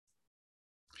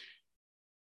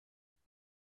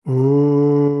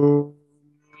ॐ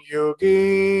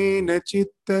योगेन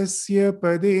चित्तस्य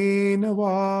पदेन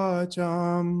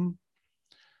वाचां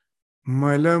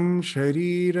मलं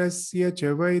शरीरस्य च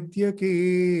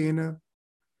वैद्यकेन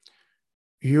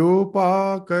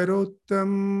योपाकरोत्तं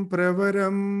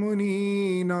प्रवरं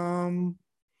मुनीनां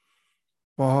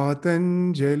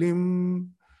पातञ्जलिं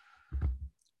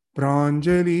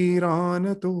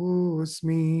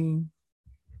प्राञ्जलिरानतोऽस्मि.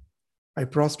 I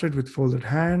prostrate with folded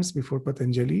hands before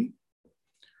Patanjali,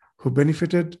 who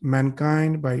benefited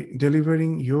mankind by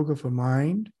delivering yoga for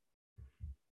mind,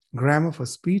 grammar for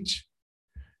speech,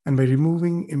 and by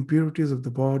removing impurities of the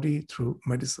body through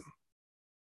medicine.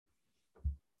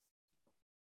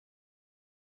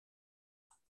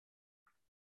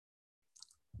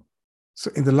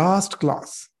 So in the last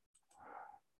class,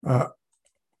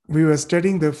 we were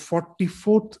studying the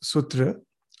 44th sutra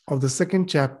of the second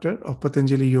chapter of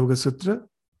Patanjali Yoga Sutra.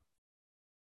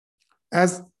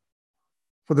 As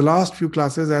for the last few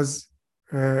classes, as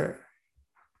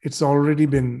it's already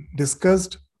been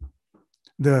discussed,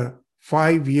 the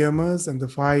 5 yamas and the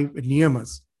 5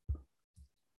 niyamas,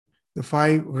 the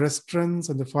 5 restraints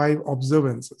and the 5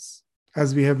 observances.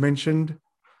 As we have mentioned,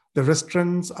 the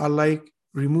restraints are like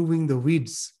removing the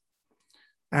weeds,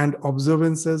 and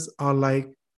observances are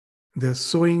like the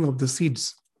sowing of the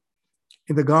seeds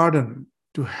in the garden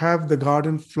to have the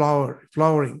garden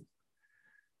flowering.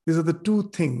 These are the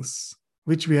 2 things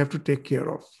which we have to take care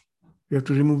of. We have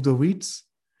to remove the weeds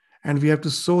and we have to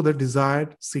sow the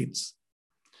desired seeds.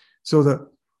 So the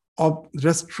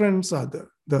restraints are the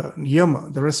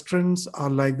niyama, the restraints are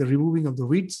like the removing of the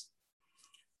weeds,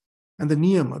 and the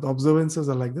niyama, the observances,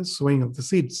 are like the sowing of the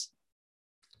seeds.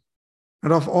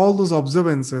 And of all those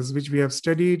observances which we have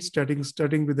studied,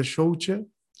 starting with the shaucha,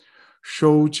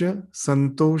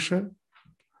 santosha,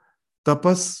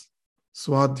 tapas,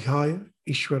 swadhyaya,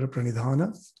 ishvara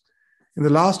pranidhana. In the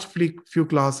last few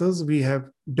classes, we have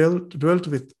dealt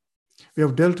with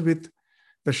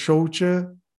the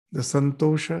shaucha, the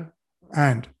santosha,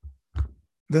 and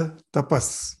the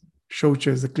tapas.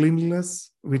 Shaucha is the cleanliness,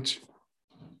 which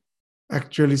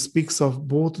actually speaks of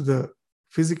both the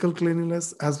physical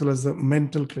cleanliness as well as the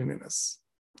mental cleanliness,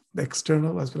 the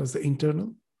external as well as the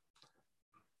internal.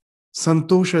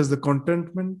 Santosha is the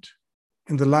contentment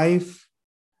in the life.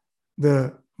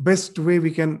 The best way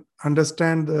we can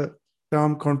understand the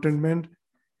term contentment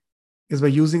is by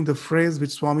using the phrase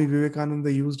which Swami Vivekananda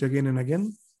used again and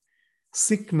again: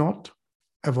 seek not,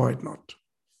 avoid not.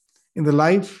 In the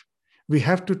life, we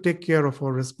have to take care of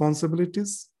our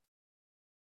responsibilities.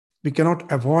 We cannot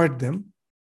avoid them.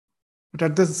 But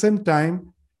at the same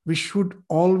time, we should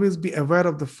always be aware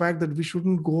of the fact that we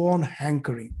shouldn't go on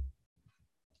hankering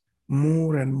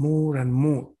more and more and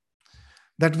more.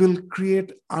 That will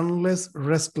create endless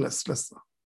restlessness.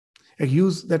 A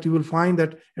use that you will find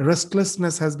that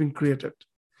restlessness has been created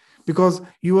because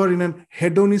you are in a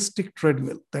hedonistic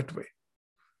treadmill that way.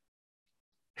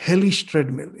 Hellish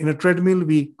treadmill. In a treadmill,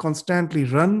 we constantly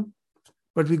run,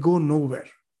 but we go nowhere.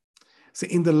 So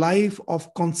in the life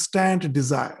of constant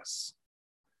desires,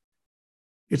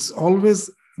 it's always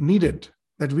needed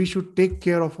that we should take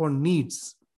care of our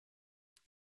needs.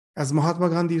 As Mahatma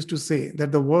Gandhi used to say,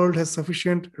 that the world has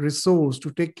sufficient resource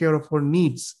to take care of our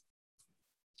needs,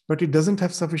 but it doesn't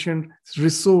have sufficient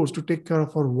resource to take care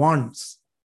of our wants.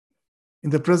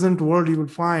 In the present world, you will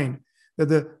find that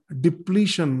the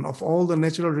depletion of all the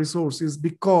natural resources is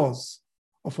because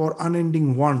of our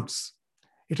unending wants.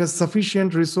 It has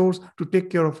sufficient resource to take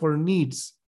care of our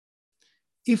needs.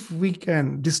 If we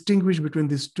can distinguish between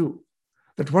these two,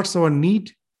 that what's our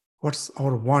need, what's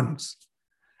our wants,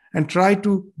 and try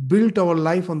to build our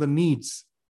life on the needs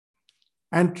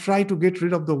and try to get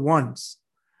rid of the wants.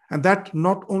 And that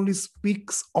not only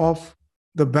speaks of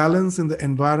the balance in the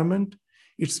environment,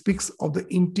 it speaks of the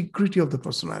integrity of the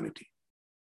personality.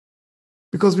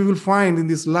 Because we will find in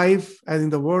this life, as in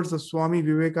the words of Swami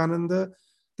Vivekananda,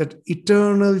 that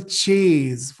eternal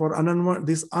chase for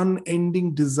these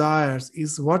unending desires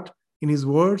is what, in his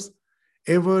words,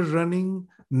 ever running,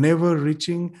 never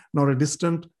reaching, nor a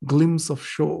distant glimpse of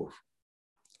shore.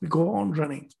 We go on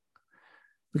running.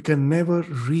 We can never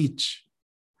reach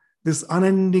this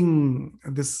unending,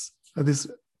 this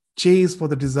chase for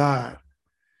the desire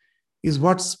is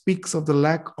what speaks of the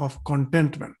lack of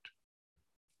contentment.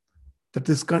 That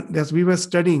this, as we were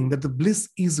studying, that the bliss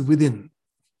is within.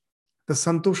 The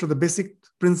santosha, the basic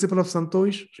principle of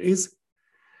santosha is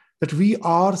that we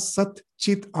are Sat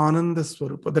Chit Ananda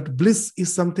Swarupa, that bliss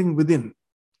is something within.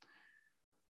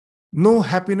 No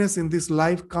happiness in this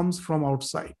life comes from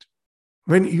outside.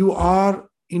 When you are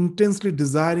intensely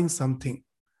desiring something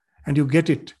and you get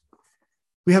it,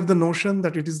 We have the notion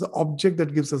that it is the object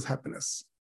that gives us happiness.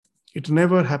 It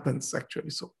never happens actually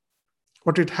so.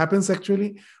 What it happens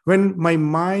actually, when my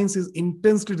mind is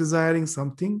intensely desiring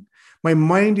something, my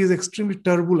mind is extremely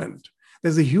turbulent.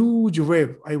 There's a huge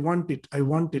wave. I want it, I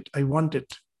want it, I want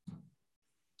it.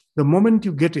 The moment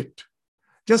you get it,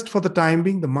 just for the time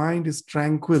being, the mind is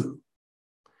tranquil.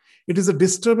 It is a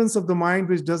disturbance of the mind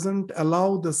which doesn't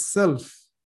allow the self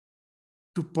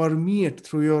to permeate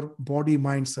through your body,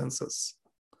 mind, senses.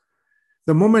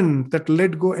 The moment that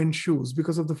let go ensues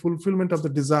because of the fulfillment of the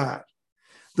desire,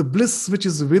 the bliss which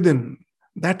is within,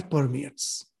 that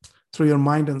permeates through your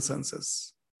mind and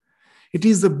senses. It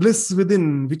is the bliss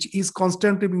within which is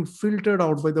constantly being filtered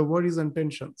out by the worries and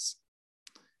tensions.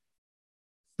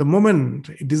 The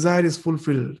moment desire is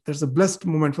fulfilled, there's a blessed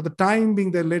moment. For the time being,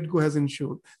 the let go has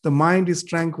ensued. The mind is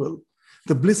tranquil.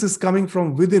 The bliss is coming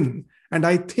from within. And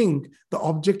I think the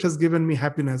object has given me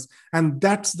happiness. And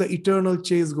that's the eternal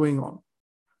chase going on.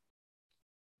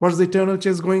 What's the eternal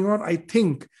chase going on? I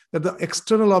think that the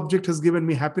external object has given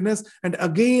me happiness. And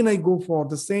again, I go for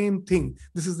the same thing.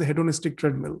 This is the hedonistic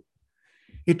treadmill.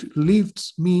 It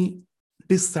leaves me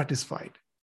dissatisfied.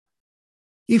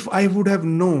 If I would have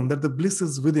known that the bliss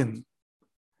is within,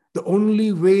 the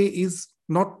only way is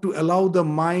not to allow the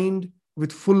mind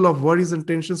with full of worries and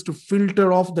tensions to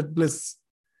filter off that bliss.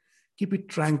 Keep it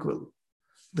tranquil.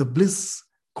 The bliss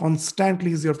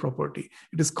constantly is your property.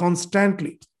 It is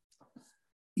constantly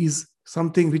is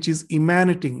something which is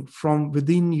emanating from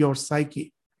within your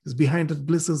psyche. Is behind that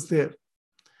bliss is there.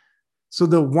 So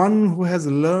the one who has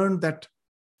learned that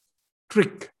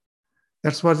trick,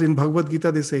 that's what in Bhagavad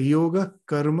Gita they say, yoga,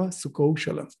 karma,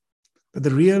 sukhaushalam. That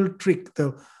the real trick,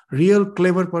 the real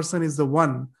clever person is the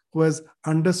one who has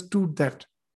understood that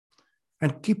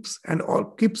and keeps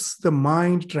the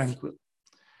mind tranquil,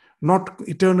 not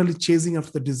eternally chasing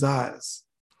after the desires.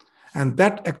 And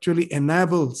that actually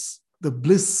enables the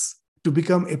bliss to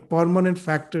become a permanent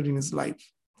factor in his life.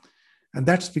 And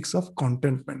that speaks of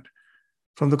contentment.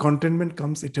 From the contentment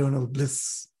comes eternal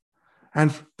bliss.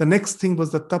 And the next thing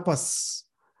was the tapas.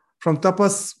 From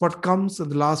tapas, what comes in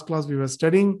the last class we were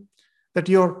studying, that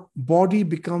your body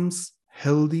becomes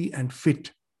healthy and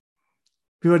fit.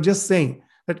 We were just saying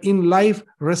that in life,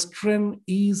 restraint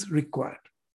is required.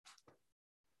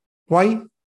 Why?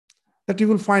 That you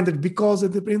will find that because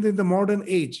in the modern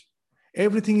age,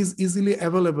 everything is easily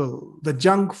available. The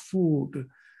junk food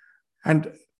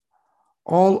and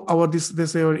all our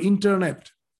our internet,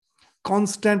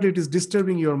 constantly it is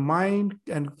disturbing your mind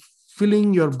and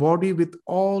filling your body with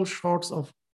all sorts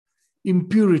of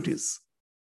impurities.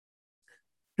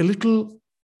 A little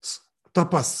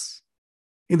tapas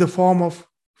in the form of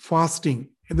fasting.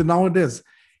 In the nowadays,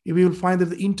 we will find that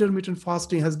the intermittent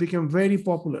fasting has become very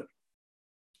popular.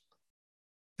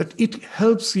 That it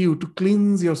helps you to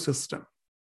cleanse your system.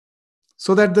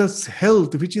 So that the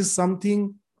health, which is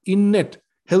something innate,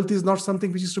 health is not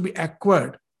something which is to be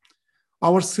acquired.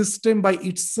 Our system by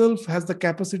itself has the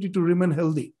capacity to remain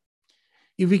healthy.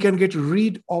 If we can get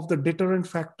rid of the deterrent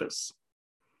factors.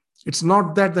 It's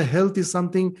not that the health is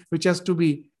something which has to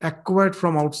be acquired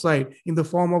from outside in the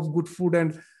form of good food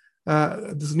and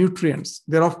these nutrients.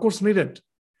 They're of course needed.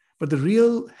 But the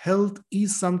real health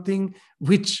is something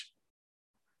which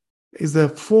is the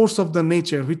force of the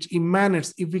nature, which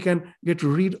emanates if we can get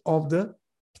rid of the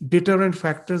deterrent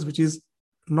factors, which is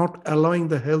not allowing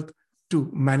the health to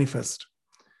manifest.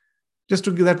 Just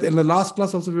to give that, in the last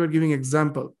class also we were giving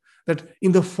example that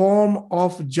in the form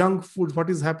of junk food, what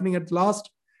is happening at last?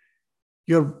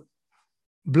 Your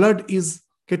blood is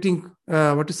getting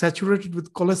what is saturated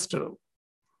with cholesterol.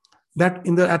 That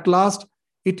at last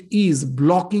it is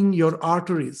blocking your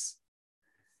arteries.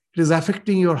 It is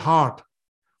affecting your heart.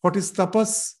 What is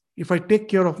tapas? If I take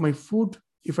care of my food,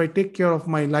 if I take care of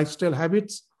my lifestyle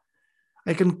habits,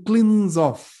 I can cleanse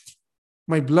off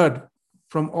my blood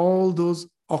from all those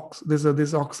these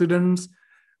oxidants,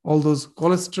 all those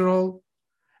cholesterol.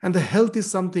 And the health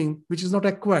is something which is not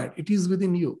acquired. It is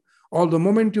within you. All the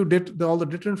moment you all the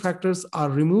deterrent factors are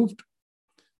removed,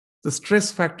 the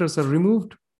stress factors are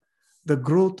removed, the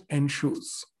growth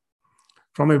ensues.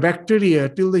 From a bacteria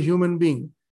till the human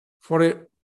being, for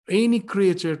any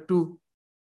creature to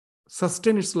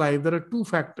sustain its life, there are two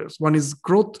factors. One is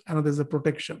growth, another is a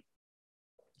protection.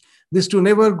 These two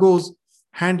never goes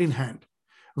hand in hand.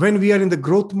 When we are in the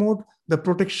growth mode, the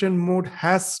protection mode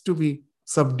has to be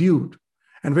subdued.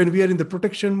 And when we are in the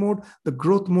protection mode, the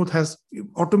growth mode has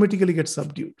automatically gets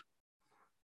subdued.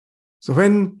 So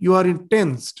when you are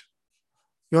tensed,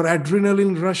 your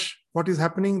adrenaline rush, what is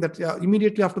happening? That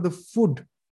immediately after the food,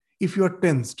 if you are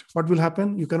tensed, what will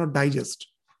happen? You cannot digest.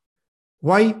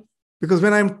 Why? Because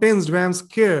when I'm tensed, when I'm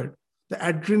scared, the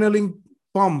adrenaline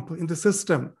pump in the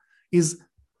system is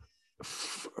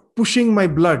pushing my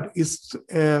blood, is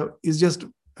just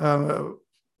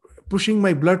pushing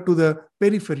my blood to the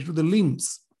periphery, to the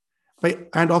limbs,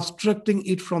 and obstructing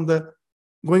it from the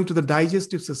going to the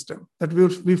digestive system. That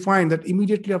we find that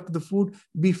immediately after the food,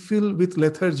 we feel with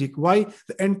lethargic. Why?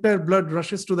 The entire blood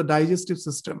rushes to the digestive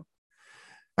system.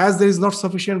 As there is not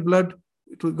sufficient blood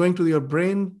going to your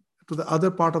brain, to the other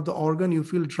part of the organ, you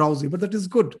feel drowsy. But that is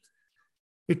good.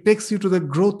 It takes you to the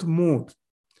growth mode.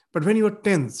 But when you are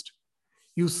tensed,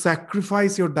 you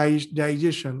sacrifice your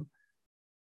digestion.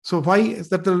 So why is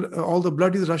that all the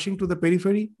blood is rushing to the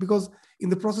periphery? Because in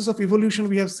the process of evolution,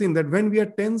 we have seen that when we are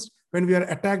tensed, when we are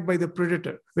attacked by the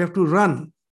predator, we have to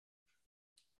run.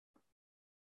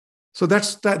 So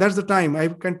that's the time. I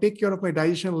can take care of my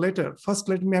digestion later. First,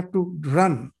 let me have to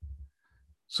run.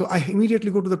 So I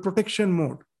immediately go to the protection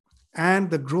mode, and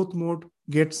the growth mode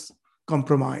gets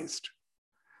compromised.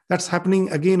 That's happening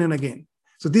again and again.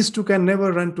 So these two can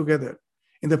never run together.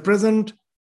 In the present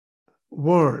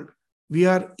world, we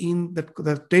are in that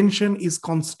the tension is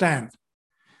constant.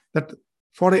 That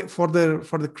for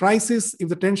the crisis, if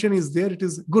the tension is there, it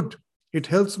is good. It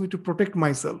helps me to protect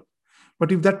myself.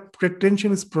 But if that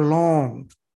tension is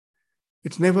prolonged,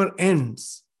 it never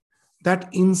ends. That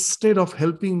instead of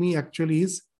helping me, actually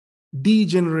is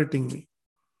degenerating me.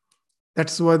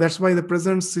 That's why the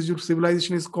present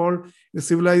civilization is called the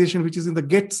civilization which is in the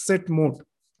get set mode.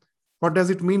 What does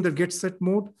it mean, the get set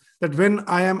mode? That when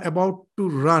I am about to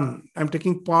run, I'm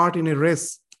taking part in a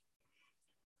race,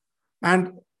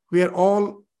 and we are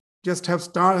all just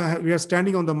we are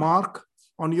standing on the mark,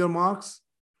 on your marks,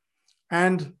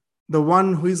 and the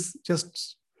one who is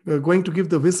just going to give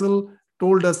the whistle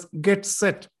told us, get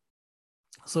set.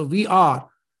 So we are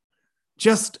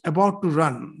just about to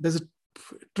run. There's a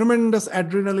tremendous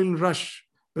adrenaline rush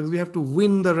because we have to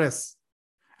win the race,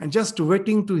 and just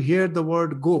waiting to hear the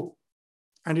word go,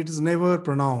 and it is never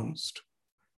pronounced.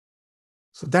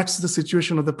 So that's the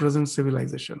situation of the present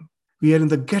civilization. We are in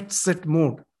the get set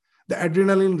mode. The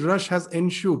adrenaline rush has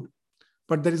ensued,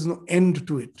 but there is no end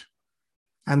to it.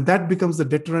 And that becomes the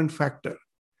deterrent factor.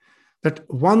 That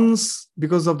once,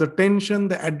 because of the tension,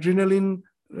 the adrenaline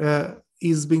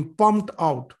is being pumped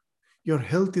out, your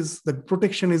health the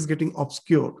protection is getting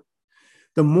obscured.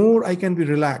 The more I can be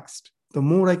relaxed, the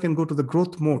more I can go to the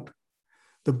growth mode.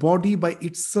 The body by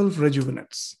itself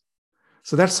rejuvenates.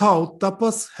 So that's how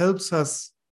tapas helps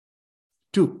us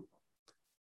to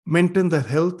maintain the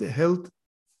health,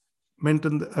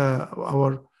 maintain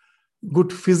our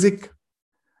good physique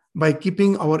by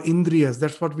keeping our indriyas.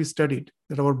 That's what we studied,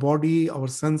 that our body, our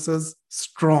senses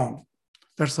strong.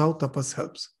 That's how tapas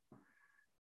helps.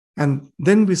 And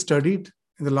then we studied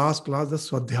in the last class the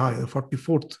Swadhyaya, the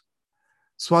 44th.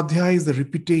 Swadhyaya is the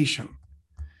repetition.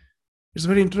 It's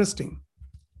very interesting.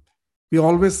 We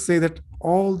always say that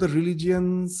all the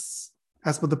religions,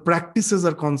 as per the practices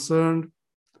are concerned,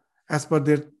 as per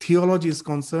their theology is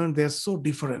concerned, they are so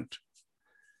different.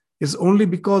 It's only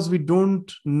because we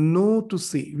don't know to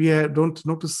see, don't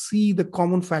know to see the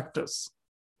common factors.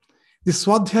 The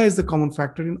Swadhyaya is the common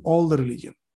factor in all the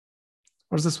religion.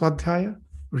 What's the Swadhyaya?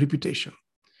 Repetition.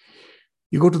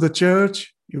 You go to the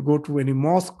church, you go to any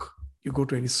mosque, you go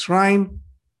to any shrine,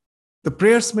 the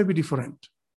prayers may be different.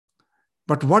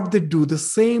 But what they do, the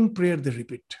same prayer they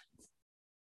repeat.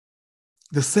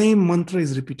 The same mantra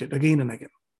is repeated again and again.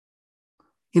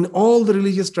 In all the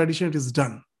religious tradition, it is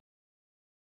done.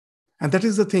 And that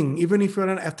is the thing. Even if you're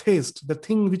an atheist, the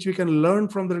thing which we can learn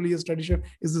from the religious tradition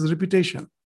is this repetition,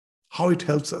 how it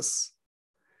helps us.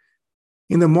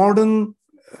 In the modern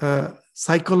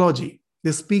psychology,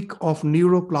 they speak of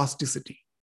neuroplasticity.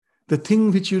 The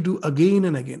thing which you do again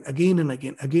and again, again and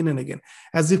again, again and again,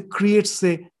 as if creates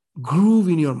a groove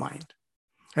in your mind.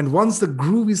 And once the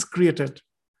groove is created,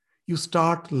 you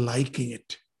start liking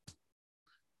it.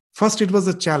 First, it was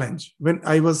a challenge. When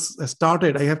I was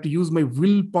started, I have to use my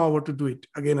willpower to do it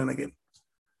again and again.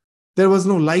 There was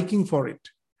no liking for it.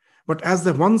 But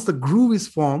once the groove is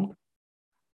formed,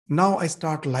 now I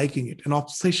start liking it. An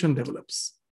obsession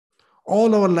develops.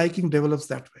 All our liking develops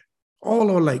that way.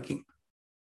 All our liking.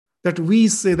 That we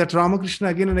say that Ramakrishna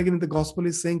again and again in the gospel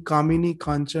is saying Kamini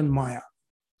Kanchan Maya.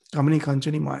 Kamini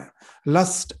Kanchani Maya.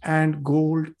 Lust and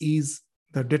gold is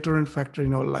the deterrent factor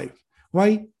in our life.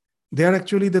 Why? They are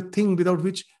actually the thing without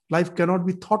which life cannot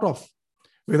be thought of.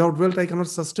 Without wealth, I cannot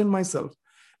sustain myself.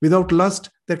 Without lust,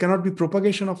 there cannot be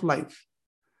propagation of life.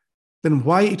 Then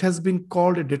why it has been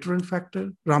called a deterrent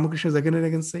factor? Ramakrishna is again and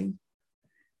again saying,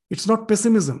 it's not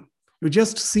pessimism. You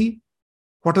just see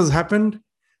what has happened.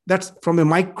 That's from a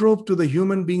microbe to the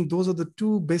human being. Those are the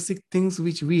two basic things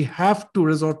which we have to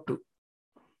resort to.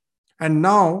 And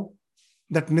now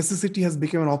that necessity has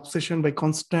become an obsession by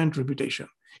constant repetition.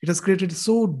 It has created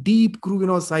so deep groove in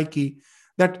our psyche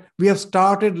that we have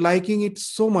started liking it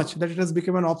so much that it has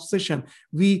become an obsession.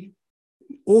 We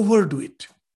overdo it.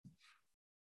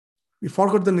 We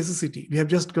forgot the necessity. We have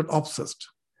just got obsessed.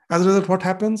 As a result, what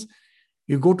happens?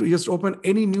 You just open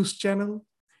any news channel,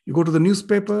 you go to the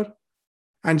newspaper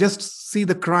and just see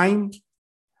the crime.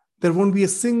 There won't be a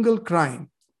single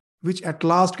crime which at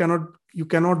last you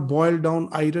cannot boil down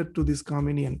either to this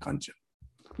Kamini and Kanchan,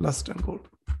 lust and gold.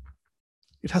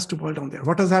 It has to boil down there.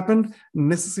 What has happened?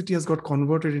 Necessity has got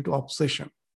converted into obsession.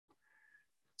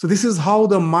 So this is how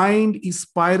the mind is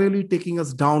spirally taking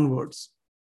us downwards.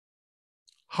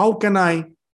 How can I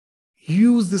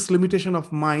use this limitation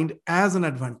of mind as an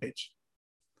advantage?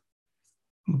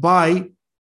 By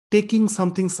taking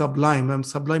something sublime, a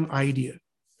sublime idea,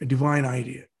 a divine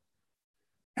idea,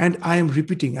 and I am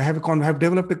repeating. I have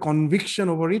developed a conviction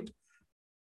over it,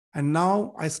 and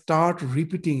now I start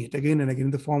repeating it again and again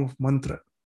in the form of mantra.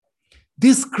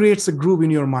 This creates a groove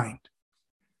in your mind.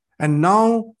 And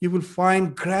now you will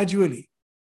find gradually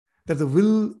that the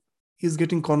will is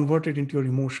getting converted into your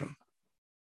emotion.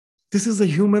 This is a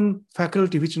human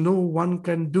faculty which no one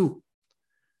can do.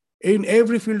 In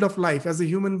every field of life, as a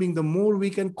human being, the more we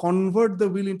can convert the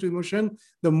will into emotion,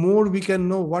 the more we can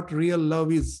know what real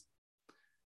love is.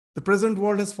 The present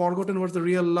world has forgotten what's the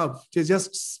real love. They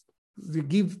just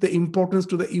give the importance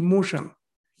to the emotion.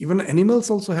 Even animals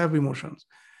also have emotions.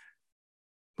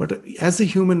 But as a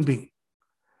human being,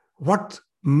 what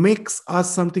makes us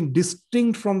something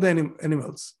distinct from the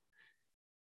animals?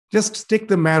 Just take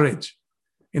the marriage.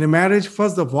 In a marriage,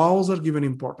 first the vows are given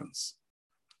importance.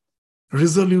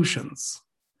 Resolutions.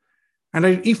 And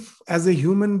if as a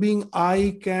human being,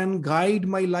 I can guide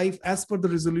my life as per the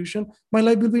resolution, my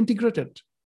life will be integrated.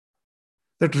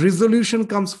 That resolution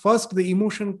comes first, the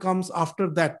emotion comes after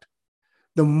that.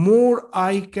 The more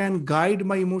I can guide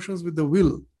my emotions with the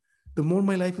will, the more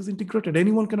my life is integrated.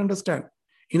 Anyone can understand.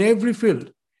 In every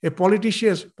field, a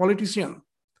politician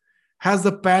has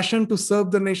the passion to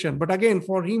serve the nation. But again,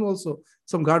 for him also,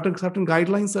 some certain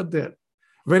guidelines are there.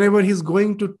 Whenever he's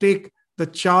going to take the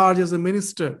charge as a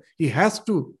minister, he has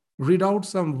to read out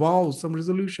some vows, some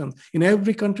resolutions. In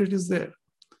every country it is there.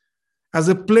 As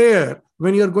a player,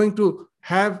 when you're going to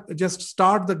just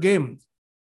start the game,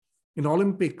 in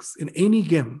Olympics, in any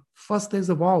game, first there's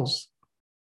a vows.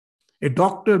 A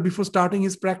doctor, before starting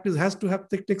his practice, has to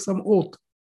take some oath.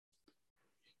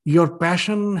 Your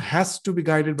passion has to be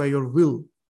guided by your will.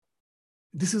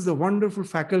 This is the wonderful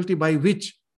faculty by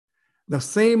which the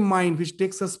same mind which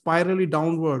takes us spirally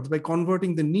downwards by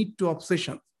converting the need to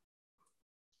obsession,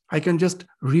 I can just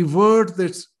revert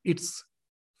its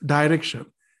direction,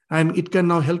 and it can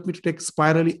now help me to take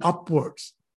spirally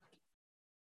upwards.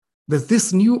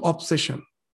 This new obsession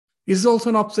is also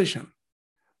an obsession.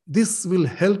 This will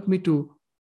help me to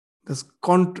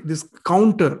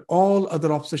counter all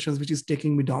other obsessions which is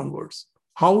taking me downwards.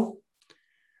 How?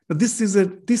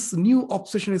 This new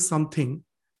obsession is something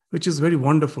which is very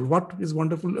wonderful. What is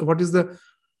wonderful? What is the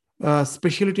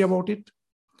speciality about it?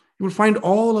 You will find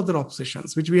all other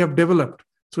obsessions which we have developed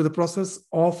through the process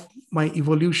of my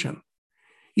evolution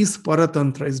is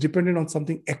paratantra, is dependent on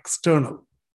something external.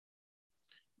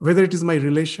 Whether it is my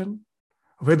relation,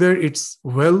 whether it's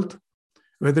wealth,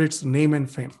 whether it's name and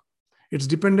fame. It's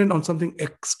dependent on something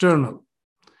external.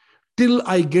 Till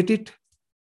I get it,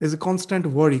 there's a constant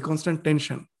worry, constant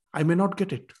tension. I may not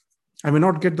get it. I may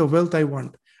not get the wealth I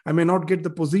want. I may not get the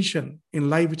position in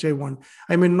life which I want.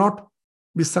 I may not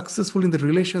be successful in the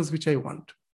relations which I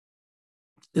want.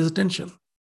 There's a tension.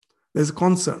 There's a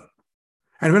concern.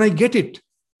 And when I get it,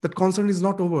 that concern is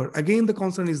not over. Again, the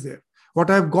concern is there. What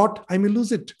I've got, I may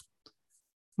lose it.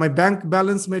 My bank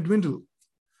balance may dwindle.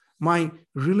 My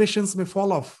relations may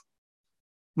fall off.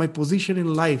 My position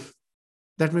in life,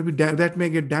 that may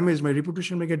get damaged. My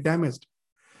reputation may get damaged.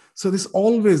 So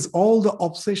all the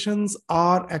obsessions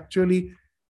are actually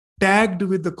tagged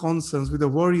with the concerns, with the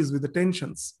worries, with the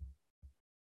tensions.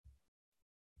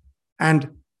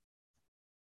 And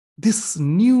this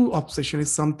new obsession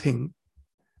is something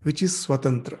which is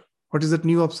swatantra. What is that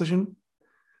new obsession?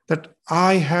 That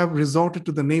I have resorted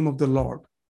to the name of the Lord.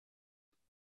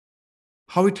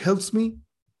 How it helps me?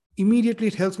 Immediately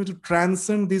it helps me to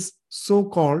transcend this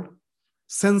so-called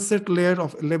sensate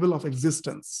level of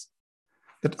existence.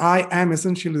 That I am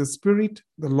essentially the spirit,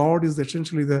 the Lord is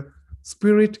essentially the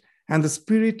spirit, and the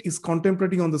spirit is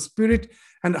contemplating on the spirit,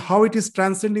 and how it is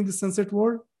transcending the sensate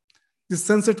world. This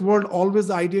sensate world, always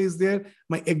the idea is there,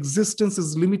 my existence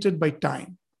is limited by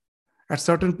time. At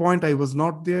certain point, I was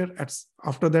not there.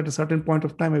 After that, a certain point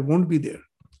of time, I won't be there.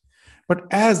 But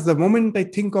as the moment I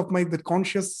think of the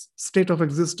conscious state of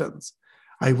existence,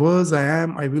 I was, I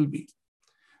am, I will be.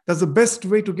 That's the best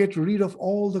way to get rid of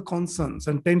all the concerns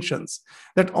and tensions,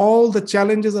 that all the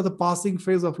challenges are the passing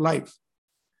phase of life.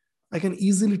 I can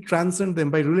easily transcend them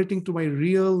by relating to my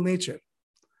real nature.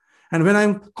 And when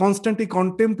I'm constantly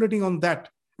contemplating on that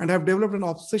and have developed an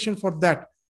obsession for that,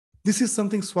 this is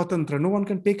something swatantra. No one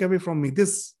can take away from me.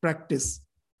 This practice,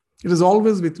 it is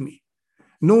always with me.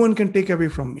 No one can take away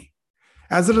from me.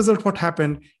 As a result, what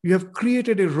happened? You have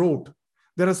created a road.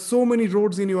 There are so many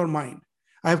roads in your mind.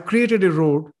 I have created a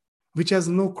road which has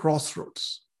no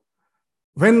crossroads.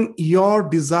 When your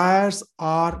desires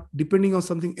are depending on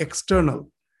something external,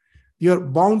 you're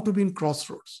bound to be in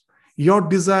crossroads. Your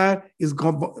desire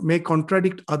may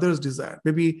contradict others' desire.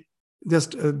 Maybe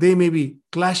just they may be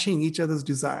clashing each other's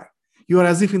desire. You are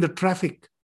as if in the traffic.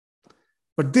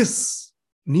 But this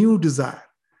new desire,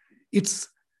 it's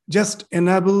just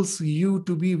enables you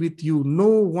to be with you. No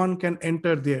one can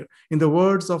enter there. In the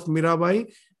words of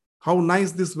Mirabai, how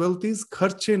nice this wealth is.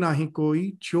 Kharche nahi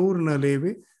koi, chor na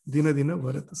leve, dina dina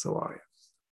varat savaya.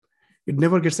 It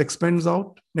never gets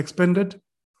expended.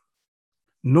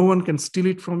 No one can steal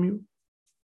it from you.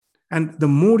 And the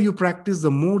more you practice,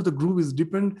 the more the groove is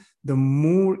deepened, the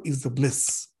more is the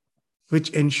bliss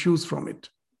which ensues from it.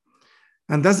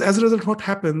 And thus, as a result, what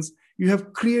happens? You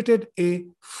have created a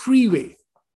freeway.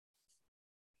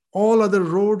 All other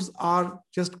roads are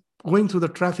just going through the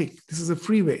traffic. This is a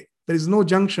freeway. There is no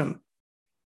junction.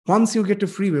 Once you get a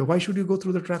freeway, why should you go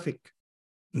through the traffic?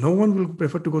 No one will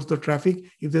prefer to go through the traffic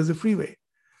if there's a freeway.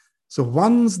 So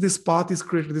once this path is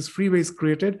created, this freeway is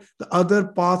created, the other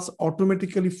paths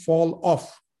automatically fall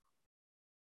off.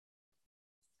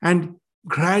 And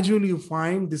gradually you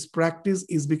find this practice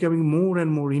is becoming more and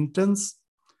more intense,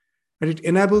 and it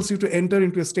enables you to enter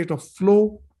into a state of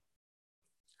flow.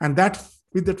 And that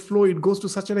with that flow, it goes to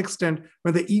such an extent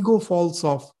when the ego falls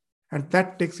off, and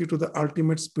that takes you to the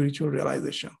ultimate spiritual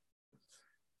realization.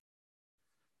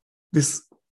 This,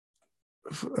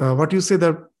 what you say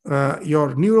that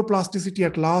your neuroplasticity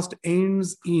at last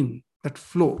ends in that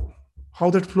flow.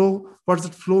 How that flow, what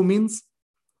that flow means?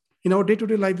 In our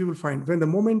day-to-day life, we will find when the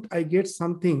moment I get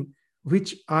something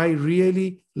which I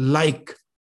really like,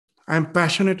 I'm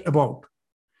passionate about,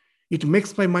 it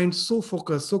makes my mind so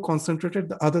focused, so concentrated,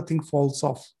 the other thing falls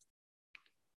off.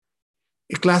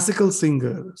 A classical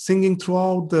singer singing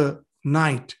throughout the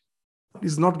night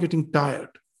is not getting tired.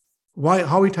 Why?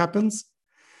 How it happens?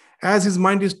 As his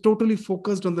mind is totally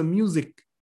focused on the music,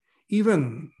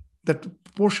 even that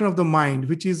portion of the mind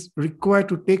which is required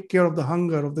to take care of the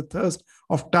hunger, of the thirst,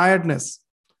 of tiredness,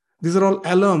 these are all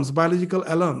alarms, biological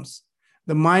alarms.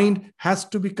 The mind has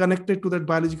to be connected to that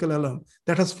biological alarm.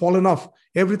 That has fallen off.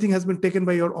 Everything has been taken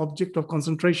by your object of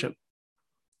concentration.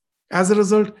 As a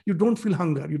result, you don't feel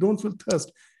hunger, you don't feel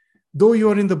thirst. Though you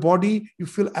are in the body, you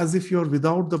feel as if you're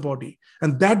without the body.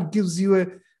 And that gives you a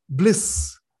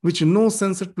bliss which no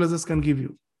sensed pleasures can give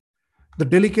you. The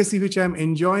delicacy which I am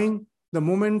enjoying, the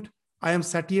moment I am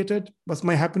satiated, but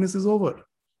my happiness is over.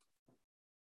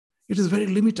 It is very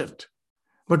limited.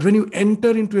 But when you enter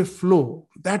into a flow,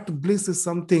 that bliss is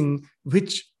something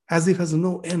which as if has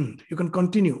no end. You can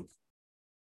continue.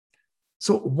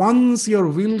 So once your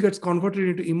will gets converted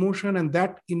into emotion, and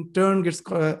that in turn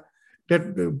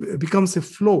becomes a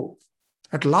flow,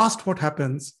 at last what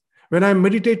happens when I'm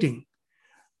meditating,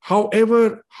 how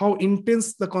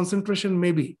intense the concentration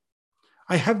may be,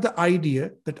 I have the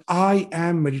idea that I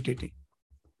am meditating.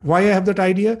 Why I have that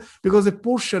idea? Because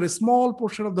a small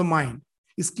portion of the mind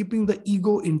is keeping the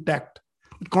ego intact.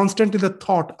 Constantly the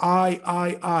thought,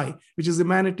 I, which is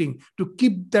emanating. To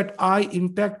keep that I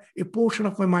intact, a portion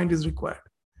of my mind is required.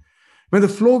 When the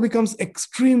flow becomes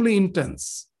extremely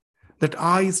intense, that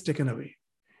I is taken away.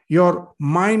 Your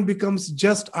mind becomes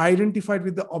just identified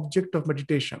with the object of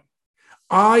meditation.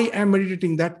 I am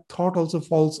meditating, that thought also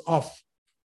falls off.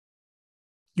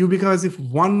 You become as if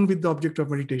one with the object of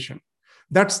meditation.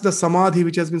 That's the samadhi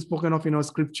which has been spoken of in our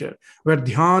scripture, where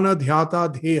dhyana,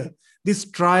 dhyata, dheya, this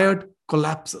triad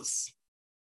collapses.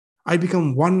 I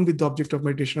become one with the object of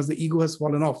meditation as the ego has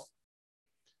fallen off.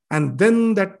 And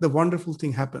then the wonderful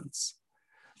thing happens.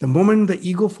 The moment the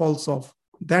ego falls off,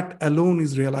 that alone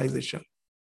is realization.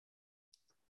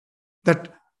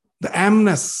 That the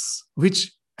amness,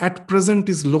 which at present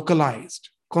is localized.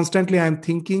 Constantly I am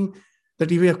thinking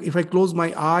that if I close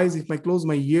my eyes, if I close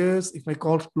my ears, if I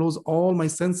close all my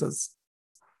senses,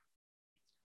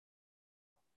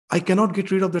 I cannot get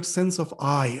rid of that sense of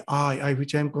I,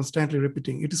 which I am constantly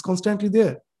repeating. It is constantly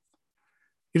there.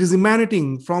 It is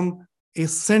emanating from a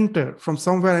center from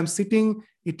somewhere I'm sitting,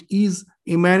 it is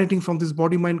emanating from this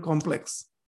body-mind complex.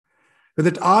 When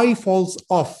that I falls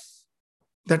off,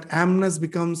 that amness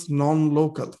becomes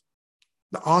non-local.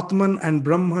 The Atman and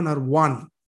Brahman are one.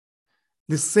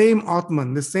 The same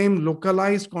Atman, the same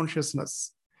localized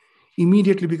consciousness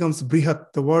immediately becomes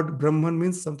Brihat. The word Brahman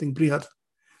means something Brihat.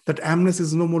 That amness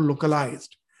is no more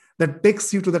localized. That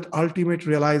takes you to that ultimate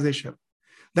realization.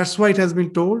 That's why it has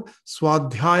been told,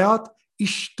 Swadhyayat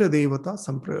Ishta Devata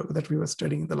Samprayoga, that we were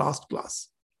studying in the last class.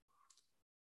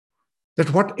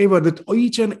 That whatever, that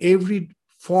each and every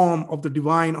form of the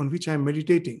divine on which I am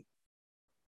meditating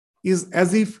is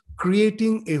as if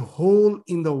creating a hole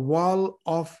in the wall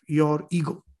of your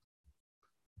ego.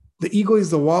 The ego is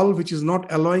the wall which is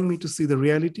not allowing me to see the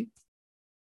reality.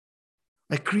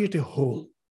 I create a hole,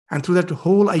 and through that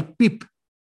hole I peep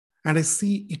and I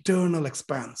see eternal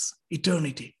expanse,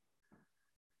 eternity.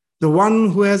 The one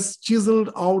who has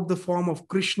chiseled out the form of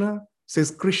Krishna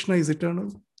says Krishna is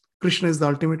eternal. Krishna is the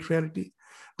ultimate reality.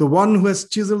 The one who has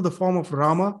chiseled the form of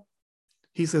Rama,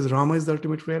 he says Rama is the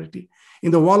ultimate reality.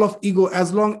 In the wall of ego,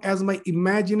 as long as my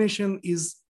imagination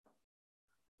is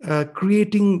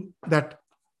creating that,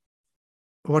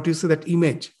 that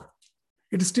image,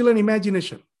 it is still an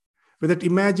imagination. With that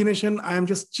imagination, I am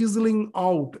just chiseling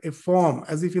out a form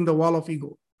as if in the wall of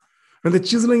ego. When the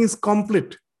chiseling is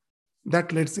complete,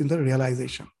 that leads in the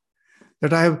realization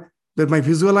that my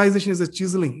visualization is a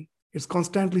chiseling. It's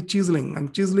constantly chiseling.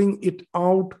 I'm chiseling it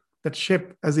out, that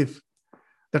shape, as if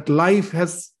that life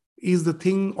is the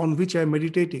thing on which I'm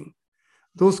meditating.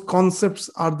 Those concepts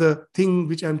are the thing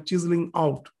which I'm chiseling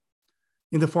out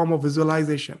in the form of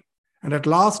visualization. And at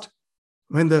last,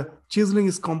 when the chiseling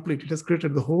is complete, it has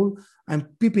created the whole, I'm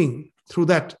peeping through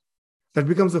that. That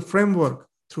becomes the framework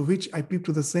through which I peep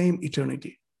to the same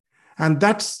eternity. And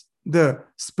that's the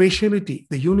speciality,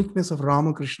 the uniqueness of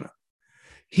Ramakrishna.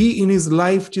 He in his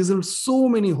life chiseled so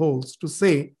many holes to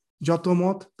say,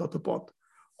 Jatomot Tatapot.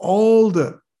 All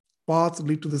the paths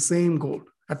lead to the same goal.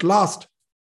 At last,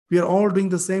 we are all doing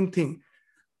the same thing.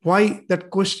 Why that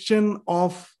question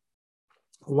of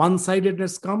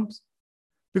one-sidedness comes?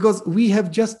 Because we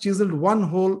have just chiseled one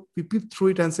hole, we peep through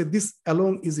it and say, this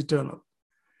alone is eternal.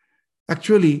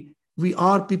 Actually, we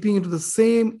are peeping into the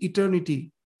same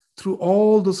eternity through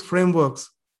all those frameworks,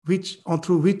 which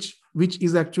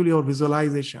is actually our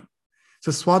visualization.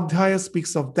 So Swadhyaya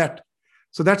speaks of that.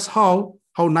 So that's how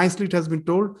nicely it has been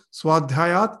told,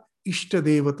 Swadhyayat Ishta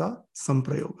Devata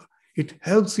Samprayoga. It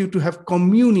helps you to have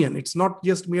communion. It's not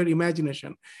just mere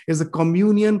imagination. It's a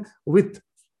communion with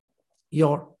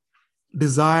your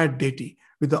desired deity,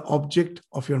 with the object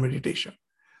of your meditation.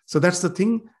 So that's the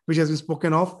thing which has been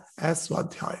spoken of as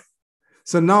Swadhyaya.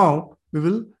 So now we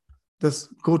will just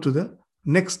go to the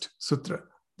next sutra,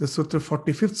 the Sutra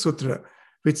 45th Sutra,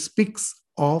 which speaks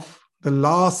of the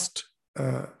last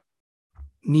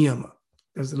niyama.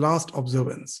 There's the last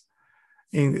observance.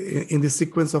 In the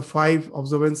sequence of 5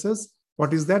 observances,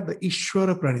 what is that? The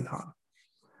Ishvara Pranidhana.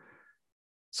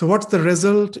 So what's the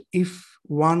result if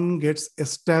one gets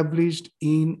established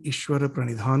in Ishvara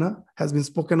Pranidhana? Has been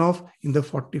spoken of in the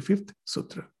 45th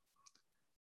Sutra.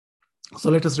 So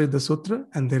let us read the Sutra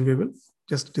and then we will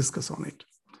just discuss on it.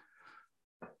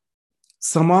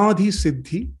 Samadhi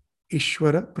Siddhi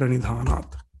Ishvara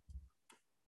Pranidhanat.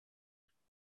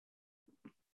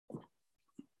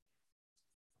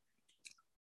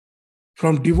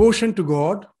 From devotion to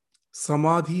God,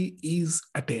 Samadhi is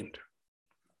attained.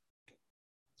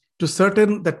 To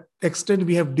certain that extent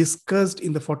we have discussed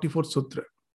in the 44th Sutra,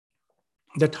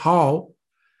 that how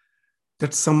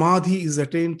that Samadhi is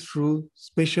attained through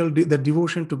the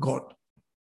devotion to God.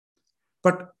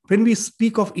 But when we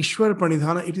speak of Ishvara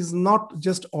Pranidhana, it is not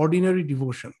just ordinary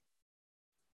devotion.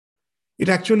 It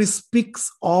actually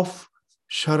speaks of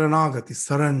Sharanagati,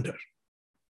 surrender.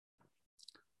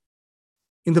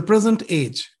 In the present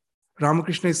age,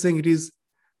 Ramakrishna is saying it is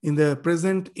in the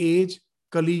present age,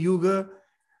 Kali Yuga,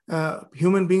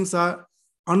 human beings are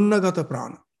Annagata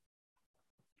Prana.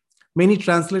 Many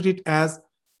translate it as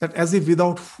that as if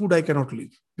without food I cannot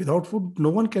live. Without food, no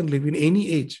one can live in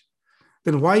any age.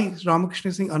 Then why Ramakrishna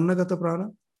is saying Annagata Prana?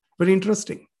 Very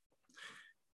interesting.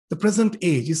 The present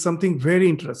age is something very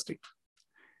interesting.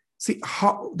 See,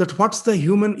 what's the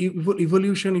human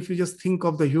evolution, if you just think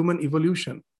of the human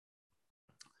evolution,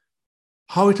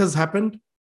 how it has happened,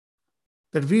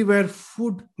 that we were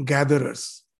food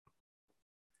gatherers.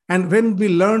 And when we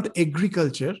learned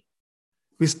agriculture,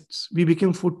 we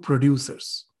became food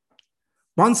producers.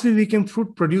 Once we became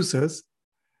food producers,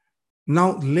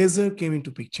 now leisure came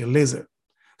into picture, leisure.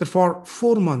 That for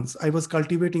 4 months, I was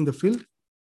cultivating the field.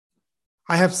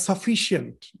 I have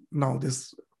sufficient now,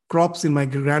 this crops in my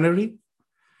granary.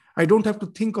 I don't have to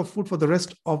think of food for the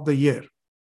rest of the year.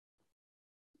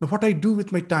 Now, what I do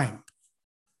with my time?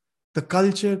 The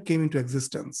culture came into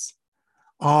existence.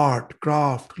 Art,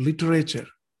 craft, literature,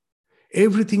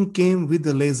 everything came with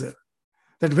the leisure.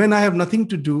 That when I have nothing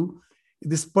to do,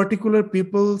 these particular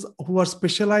peoples who are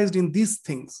specialized in these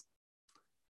things,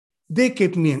 they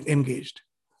kept me engaged.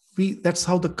 That's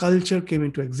how the culture came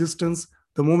into existence.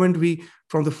 The moment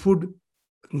from the food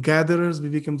gatherers, we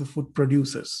became the food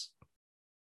producers.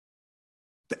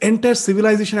 The entire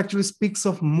civilization actually speaks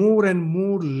of more and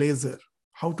more leisure,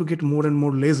 how to get more and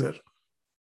more leisure.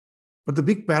 But the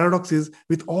big paradox is,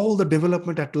 with all the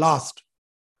development at last,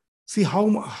 see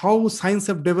how science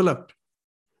have developed.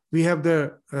 We have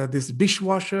this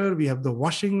dishwasher, we have the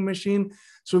washing machine.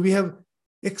 So we have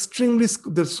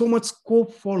there's so much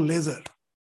scope for leisure.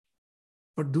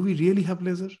 But do we really have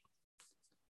leisure?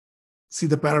 See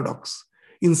the paradox.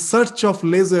 In search of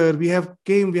leisure, we have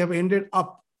ended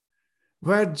up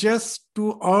where just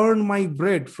to earn my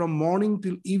bread from morning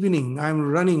till evening, I'm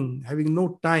running, having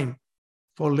no time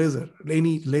for leisure,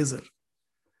 any leisure.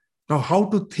 Now, how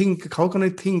can I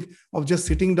think of just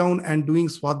sitting down and doing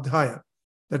swadhyaya?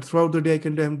 That throughout the day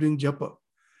I'm doing japa,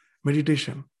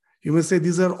 meditation. You may say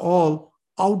these are all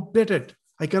outdated.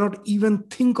 I cannot even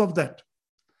think of that.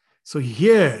 So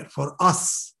here, for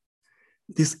us,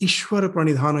 this Ishvara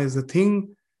Pranidhana is the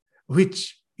thing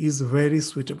which is very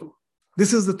suitable.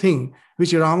 This is the thing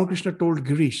which Ramakrishna told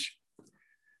Girish.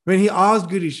 When he asked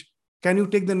Girish, can you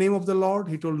take the name of the Lord?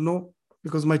 He told, no,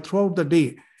 because throughout the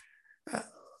day,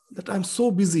 that I'm so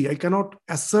busy, I cannot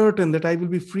ascertain that I will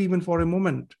be free even for a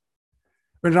moment.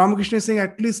 When Ramakrishna is saying,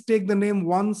 at least take the name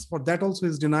once, for that also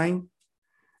is denying.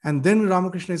 And then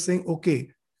Ramakrishna is saying,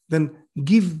 okay, then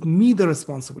give me the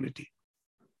responsibility.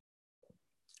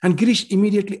 And Girish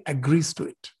immediately agrees to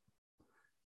it.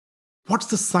 What's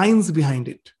the science behind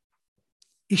it?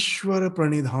 Ishvara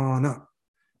Pranidhana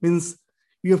means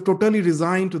you have totally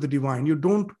resigned to the divine. You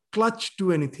don't clutch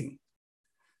to anything.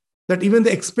 That even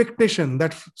the expectation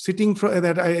that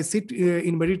I sit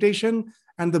in meditation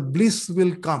and the bliss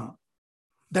will come,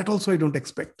 that also I don't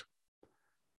expect.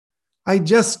 I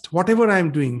just, whatever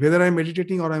I'm doing, whether I'm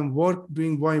meditating or I'm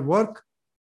doing my work,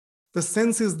 the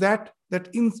sense is that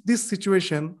in this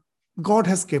situation, God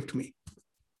has kept me.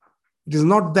 It is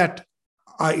not that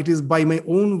it is by my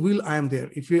own will I am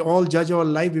there. If we all judge our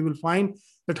life, we will find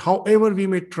that however we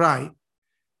may try,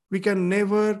 we can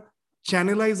never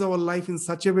channelize our life in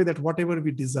such a way that whatever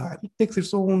we desire, it takes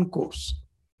its own course.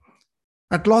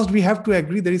 At last, we have to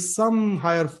agree there is some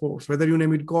higher force, whether you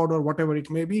name it God or whatever it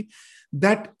may be,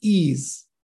 that is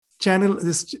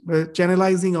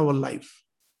channelizing our life.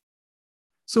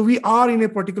 So we are in a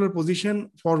particular position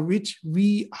for which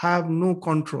we have no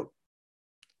control.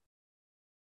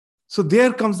 So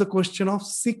there comes the question of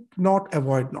seek not,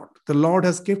 avoid not. The Lord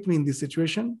has kept me in this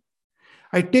situation.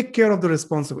 I take care of the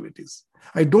responsibilities.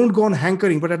 I don't go on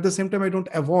hankering, but at the same time, I don't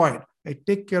avoid. I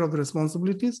take care of the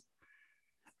responsibilities.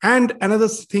 And another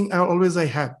thing I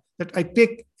have,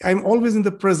 that I'm always in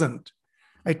the present.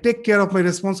 I take care of my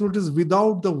responsibilities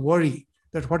without the worry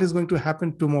that what is going to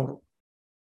happen tomorrow.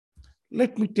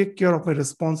 Let me take care of my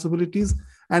responsibilities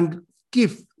and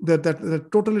give that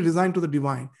totally resigned to the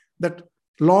divine. That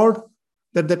Lord,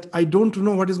 that I don't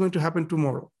know what is going to happen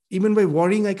tomorrow. Even by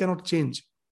worrying, I cannot change.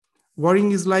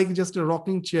 Worrying is like just a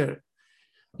rocking chair.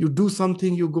 You do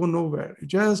something, you go nowhere. You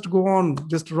just go on,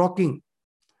 just rocking.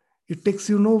 It takes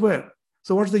you nowhere.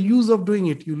 So what's the use of doing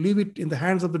it? You leave it in the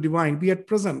hands of the divine. Be at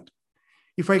present.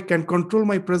 If I can control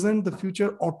my present, the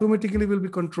future automatically will be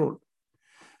controlled.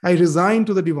 I resign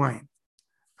to the divine.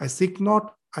 I seek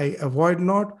not, I avoid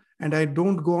not, and I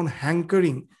don't go on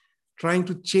hankering, trying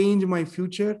to change my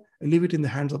future. I leave it in the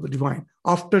hands of the divine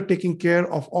after taking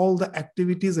care of all the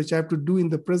activities which I have to do in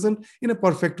the present in a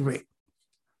perfect way.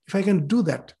 If I can do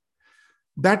that,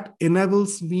 that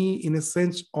enables me in a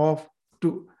sense of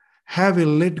to have a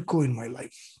let go in my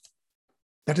life.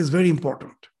 That is very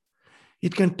important.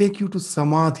 It can take you to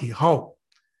samadhi. How?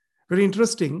 Very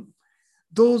interesting.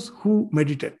 Those who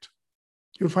meditate,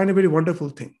 you'll find a very wonderful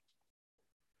thing.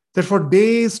 That for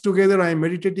days together, I am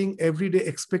meditating every day,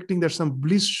 expecting that some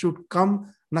bliss should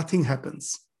come, nothing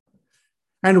happens.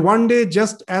 And one day,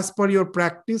 just as per your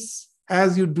practice,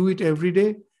 as you do it every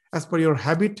day, as per your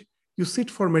habit, you sit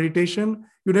for meditation,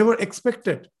 you never expect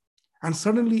it. And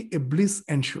suddenly a bliss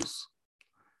ensues.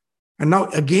 And now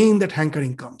again that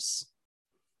hankering comes.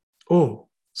 Oh,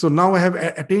 so now I have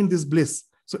attained this bliss.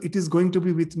 So it is going to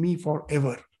be with me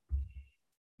forever.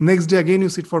 Next day again you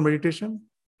sit for meditation,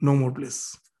 no more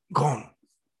bliss. Gone.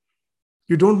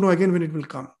 You don't know again when it will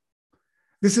come.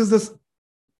 This is the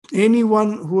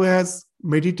Anyone who has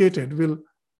meditated will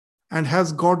and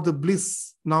has got the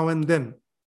bliss now and then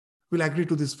will agree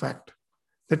to this fact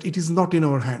that it is not in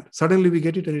our hand. Suddenly we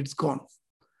get it and it's gone.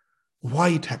 Why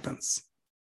it happens?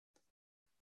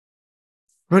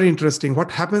 Very interesting.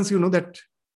 What happens, that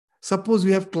suppose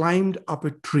we have climbed up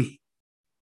a tree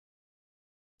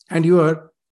and you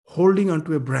are holding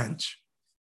onto a branch.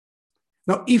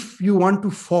 Now, if you want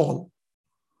to fall,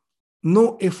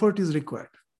 no effort is required.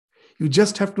 You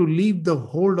just have to leave the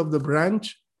hold of the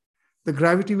branch. The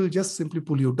gravity will just simply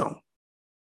pull you down.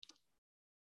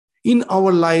 In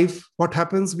our life, what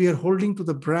happens? We are holding to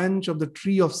the branch of the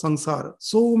tree of samsara.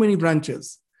 So many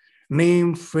branches: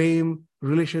 name, fame,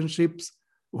 relationships,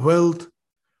 wealth.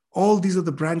 All these are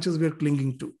the branches we are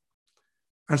clinging to.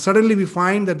 And suddenly we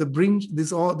find that the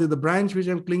branch which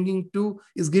I'm clinging to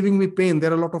is giving me pain.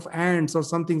 There are a lot of ants or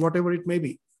something, whatever it may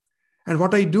be. And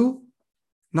what I do?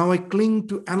 Now I cling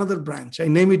to another branch. I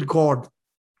name it God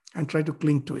and try to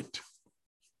cling to it.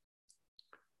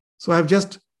 So I've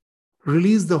just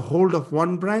released the hold of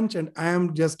one branch and I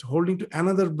am just holding to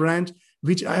another branch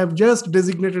which I have just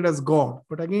designated as God.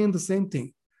 But again, the same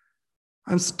thing.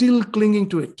 I'm still clinging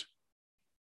to it.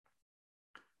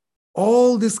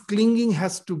 All this clinging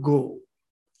has to go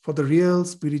for the real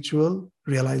spiritual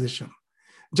realization.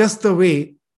 Just the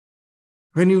way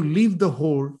when you leave the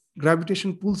hold,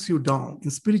 gravitation pulls you down.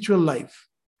 In spiritual life,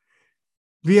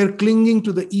 we are clinging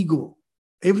to the ego.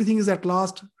 Everything is at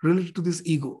last related to this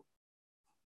ego.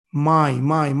 My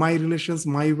relations,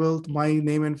 my wealth, my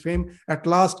name and fame. At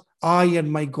last, I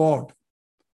and my God.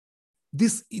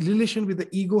 This relation with the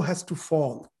ego has to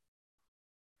fall.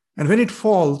 And when it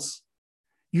falls,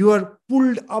 you are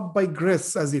pulled up by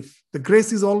grace, as if the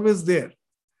grace is always there.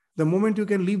 The moment you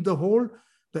can leave the hold,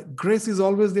 the grace is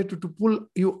always there to pull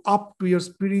you up to your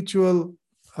spiritual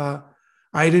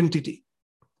identity.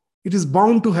 It is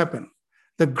bound to happen.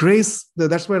 The grace,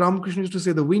 that's why Ramakrishna used to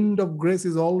say, the wind of grace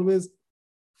is always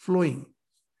flowing.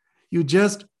 You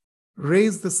just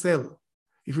raise the sail.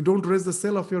 If you don't raise the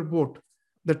sail of your boat,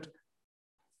 that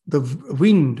the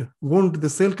wind won't, the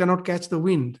sail cannot catch the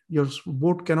wind. Your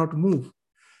boat cannot move.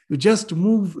 You just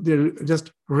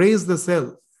just raise the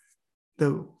sail.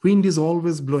 The wind is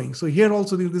always blowing. So here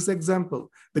also in this example,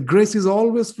 the grace is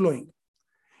always flowing.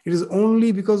 It is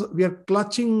only because we are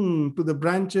clutching to the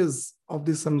branches of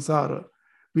this samsara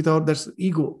without that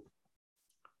ego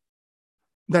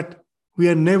that we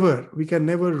can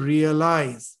never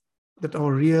realize that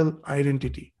our real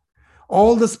identity.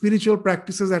 All the spiritual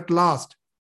practices at last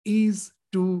is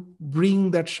to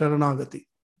bring that Sharanagati.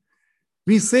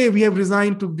 We say we have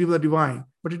resigned to the divine,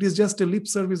 but it is just a lip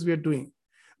service we are doing.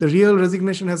 The real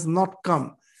resignation has not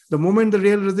come. The moment the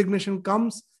real resignation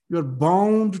comes, you are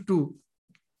bound to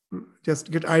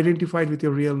just get identified with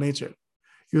your real nature.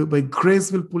 By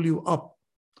grace will pull you up.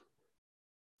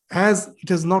 As it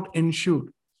has not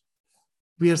ensued,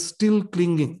 we are still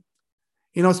clinging.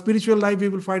 In our spiritual life, we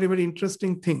will find a very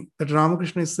interesting thing that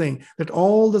Ramakrishna is saying, that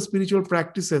all the spiritual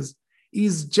practices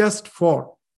is just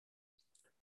for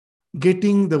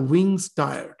getting the wings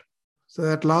tired.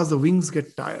 So at last the wings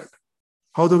get tired.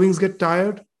 How the wings get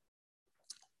tired?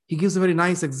 He gives a very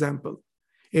nice example.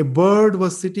 A bird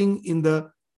was sitting in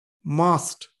the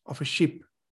mast of a ship.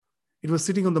 It was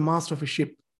sitting on the mast of a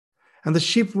ship. And the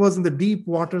ship was in the deep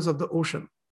waters of the ocean.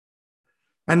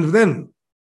 And then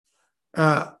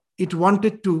it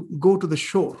wanted to go to the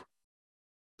shore.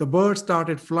 The bird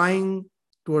started flying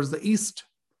towards the east,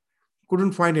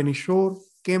 couldn't find any shore,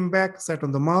 came back, sat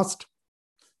on the mast.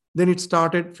 Then it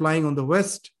started flying on the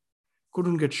west,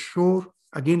 couldn't get shore,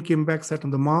 again came back, sat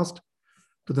on the mast,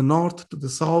 to the north, to the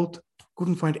south,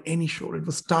 couldn't find any shore. It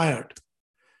was tired.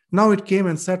 Now it came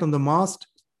and sat on the mast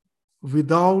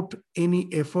without any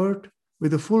effort,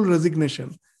 with a full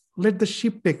resignation. Let the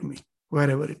ship take me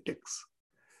wherever it takes.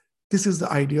 This is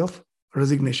the idea of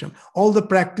resignation. All the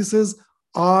practices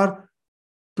are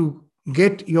to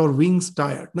get your wings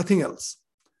tired, nothing else.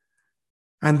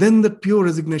 And then the pure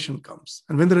resignation comes.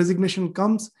 And when the resignation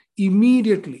comes,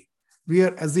 immediately we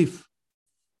are as if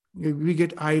we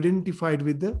get identified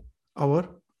with the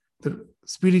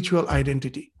spiritual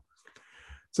identity.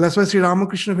 So that's why Sri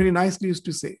Ramakrishna very nicely used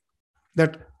to say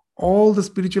that all the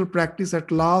spiritual practice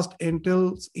at last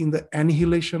entails in the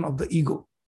annihilation of the ego.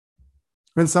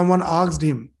 When someone asked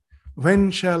him,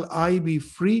 when shall I be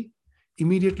free?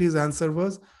 Immediately his answer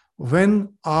was,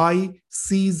 when I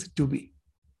cease to be.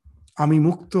 Ami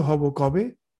mukto hobo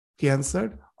kobe? He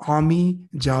answered, Ami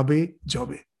jabe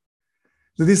jobe.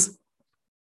 So this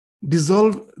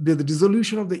the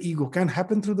dissolution of the ego can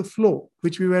happen through the flow,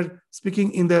 which we were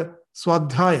speaking in the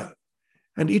Swadhyaya.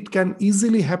 And it can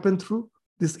easily happen through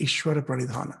this Ishvara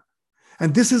Pranidhana.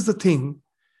 And this is the thing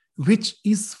which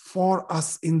is for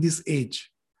us in this age.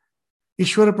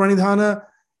 Ishvara Pranidhana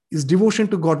is devotion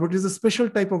to God, but it is a special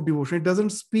type of devotion. It doesn't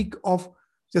speak of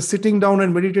just sitting down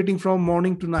and meditating from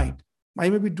morning to night. I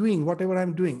may be doing whatever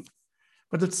I'm doing,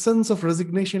 but that sense of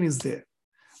resignation is there.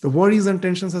 The worries and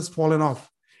tensions has fallen off.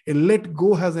 A let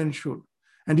go has ensued.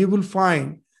 And you will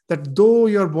find that though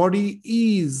your body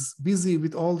is busy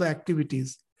with all the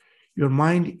activities, your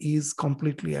mind is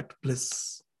completely at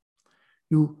bliss.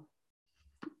 You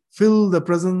feel the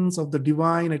presence of the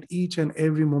divine at each and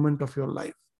every moment of your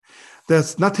life.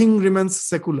 There's nothing remains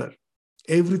secular.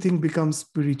 Everything becomes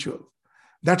spiritual.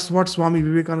 That's what Swami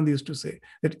Vivekananda used to say,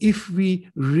 that if we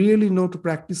really know to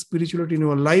practice spirituality in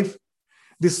our life,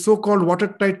 this so-called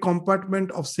watertight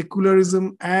compartment of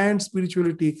secularism and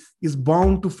spirituality is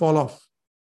bound to fall off.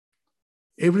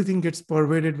 Everything gets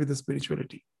pervaded with the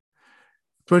spirituality.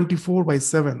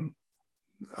 24/7.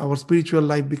 Our spiritual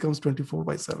life becomes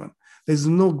 24/7. There is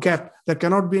no gap. There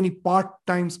cannot be any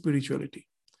part-time spirituality.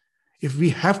 If we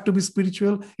have to be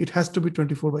spiritual, it has to be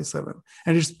 24/7.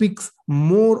 And it speaks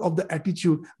more of the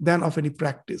attitude than of any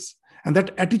practice. And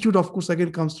that attitude, of course,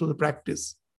 again comes through the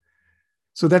practice.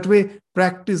 So that way,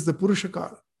 practice, the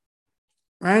Purushakara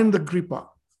and the Kripa,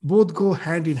 both go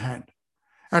hand in hand.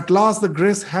 At last, the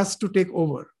grace has to take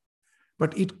over.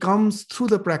 But it comes through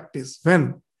the practice.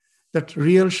 When that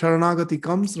real Sharanagati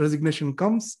comes, resignation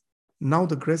comes, now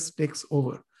the grace takes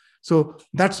over. So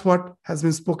that's what has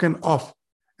been spoken of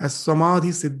as Samadhi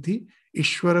Siddhi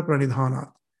Ishvara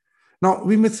Pranidhana. Now,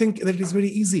 we may think that it is very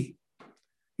easy.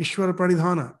 Ishvara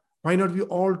Pranidhana. Why not we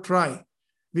all try?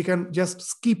 We can just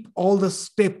skip all the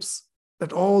steps,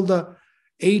 that all the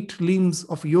 8 limbs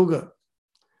of yoga.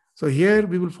 So here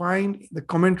we will find the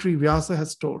commentary Vyasa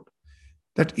has told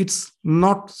that it's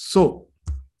not so.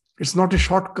 It's not a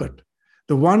shortcut.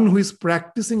 The one who is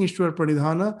practicing Ishvara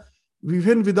Pranidhana,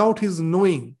 even without his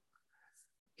knowing,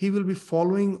 he will be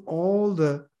following all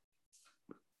the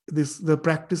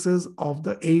practices of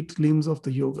the 8 limbs of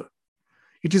the yoga.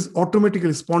 It is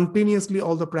automatically, spontaneously,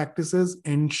 all the practices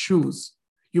ensues.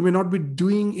 You may not be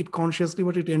doing it consciously,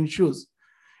 but it ensues.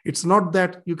 It's not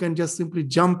that you can just simply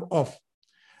jump off.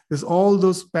 There's all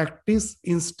those practice,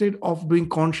 instead of doing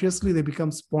consciously, they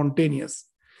become spontaneous.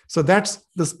 So that's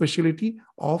the speciality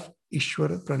of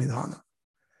Ishvara Pranidhana.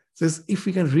 Says if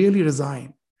we can really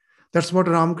resign, that's what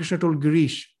Ramakrishna told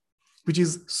Girish, which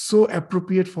is so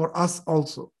appropriate for us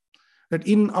also, that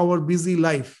in our busy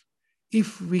life,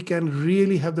 if we can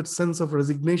really have that sense of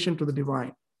resignation to the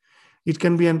divine, it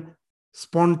can be a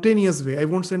spontaneous way. I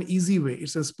won't say an easy way.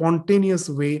 It's a spontaneous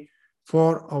way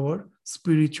for our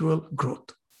spiritual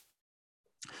growth.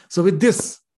 So with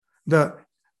this, the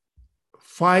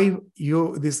 5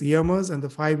 yamas and the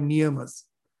 5 niyamas,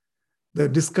 the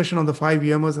discussion on the 5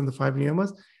 yamas and the 5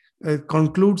 niyamas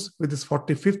concludes with this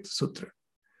 45th sutra.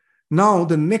 Now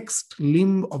the next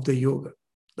limb of the yoga,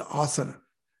 the asana.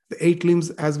 The 8 limbs,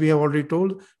 as we have already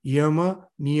told, yama,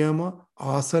 niyama,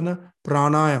 asana,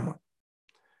 pranayama.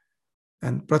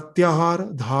 And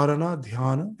pratyahara, dharana,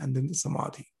 dhyana, and then the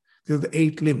samadhi. These are the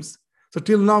 8 limbs. So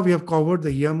till now we have covered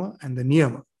the yama and the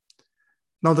niyama.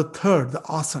 Now the third, the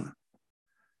asana.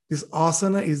 This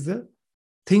asana is the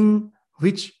thing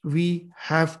which we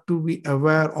have to be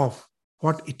aware of,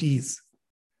 what it is.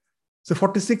 So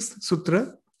 46th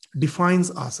sutra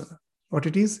defines asana. What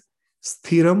it is?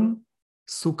 Sthiram,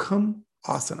 sukham,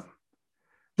 asana.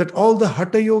 That all the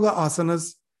hatha yoga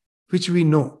asanas which we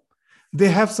know, they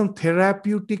have some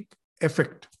therapeutic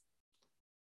effect.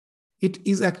 It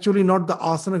is actually not the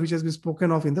asana which has been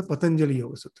spoken of in the Patanjali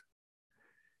Yoga Sutra.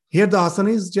 Here the asana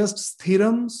is just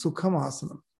sthiram, sukham,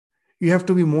 asana. You have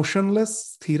to be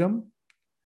motionless, sthiram.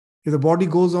 If the body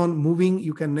goes on moving,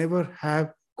 you can never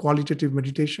have qualitative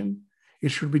meditation. It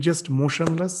should be just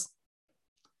motionless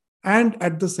and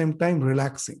at the same time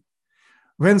relaxing.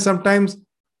 When sometimes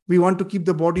we want to keep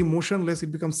the body motionless,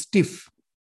 it becomes stiff.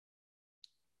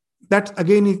 That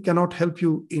again, it cannot help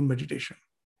you in meditation.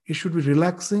 It should be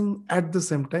relaxing at the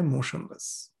same time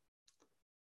motionless.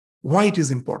 Why it is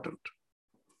important?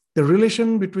 The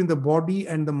relation between the body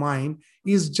and the mind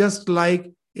is just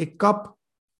like a cup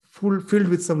filled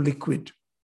with some liquid.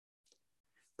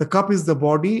 The cup is the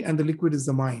body and the liquid is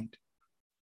the mind.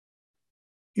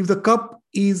 If the cup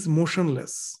is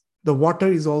motionless, the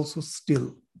water is also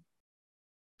still.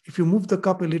 If you move the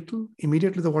cup a little,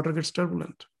 immediately the water gets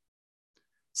turbulent.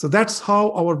 So that's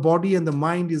how our body and the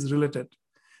mind is related.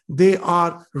 They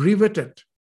are riveted.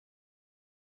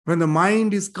 When the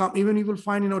mind is calm, even you will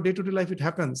find in our day-to-day life, it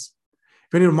happens.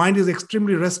 When your mind is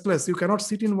extremely restless, you cannot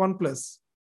sit in one place.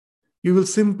 You will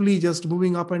simply just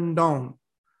moving up and down.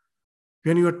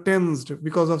 when you are tensed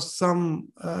because of some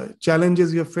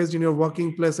challenges you have faced in your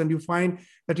working place, and you find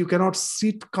that you cannot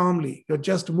sit calmly, you're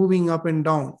just moving up and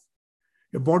down.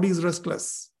 Your body is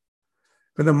restless.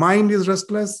 When the mind is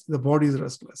restless, the body is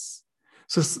restless.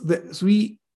 So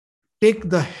we take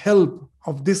the help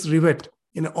of this rivet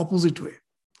in an opposite way.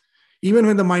 Even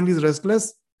when the mind is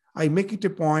restless, I make it a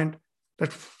point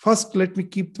that first let me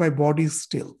keep my body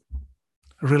still,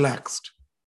 relaxed.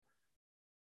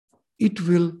 It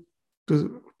will,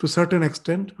 to a certain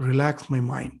extent, relax my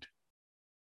mind.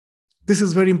 This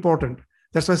is very important.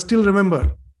 That's why I still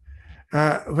remember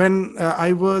when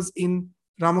I was in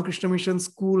Ramakrishna Mission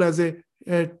School as a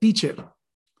teacher.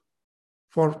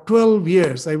 For 12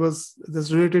 years, I was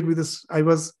related with this. I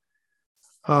was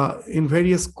in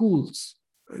various schools,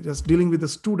 just dealing with the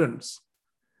students.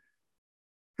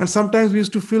 And sometimes we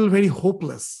used to feel very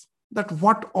hopeless that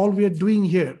what all we are doing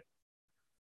here,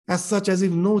 as such, as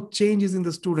if no change is in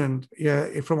the student.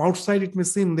 From outside, it may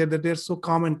seem that they're so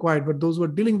calm and quiet, but those who are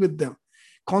dealing with them,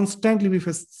 constantly we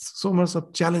face so much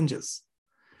of challenges.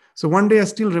 So one day I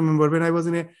still remember when I was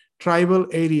in a tribal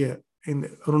area in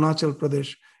Arunachal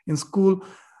Pradesh in school,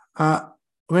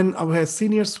 when our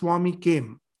senior Swami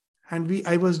came, and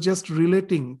I was just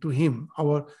relating to him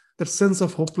that sense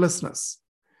of hopelessness.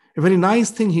 A very nice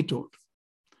thing he told.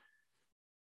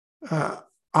 Are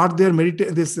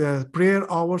there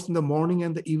prayer hours in the morning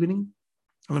and the evening?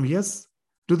 Yes.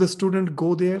 Do the student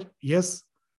go there? Yes.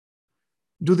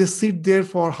 Do they sit there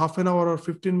for half an hour or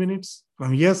 15 minutes?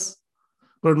 Yes.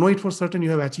 But know it for certain, you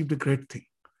have achieved a great thing.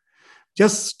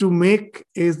 Just to make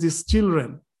these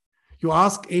children, you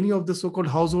ask any of the so-called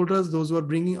householders, those who are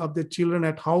bringing up their children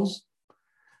at house,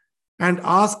 and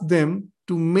ask them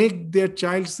to make their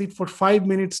child sit for 5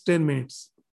 minutes, 10 minutes.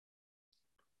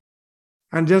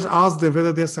 And just ask them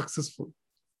whether they're successful.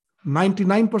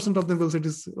 99% of them will say it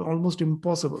is almost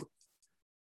impossible.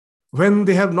 When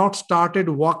they have not started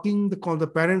walking,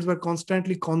 the parents were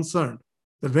constantly concerned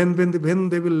that when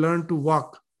they will learn to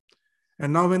walk.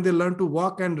 And now when they learn to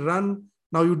walk and run,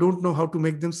 now you don't know how to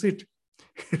make them sit.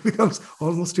 It becomes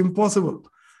almost impossible.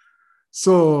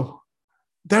 So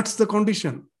that's the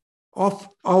condition of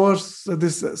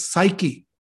this psyche.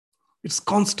 It's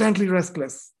constantly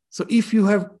restless. So if you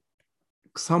have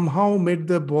somehow made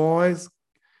the boys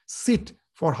sit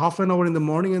for half an hour in the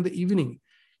morning and the evening,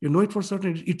 you know it for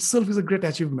certain, it itself is a great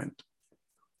achievement.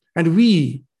 And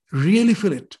we really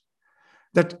feel it,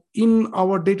 that in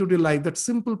our day-to-day life, that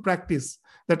simple practice,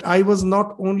 that I was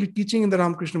not only teaching in the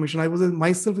Ramakrishna Mission, I was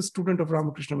myself a student of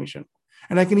Ramakrishna Mission.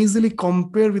 And I can easily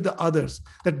compare with the others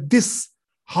that this,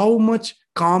 how much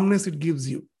calmness it gives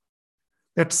you,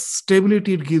 that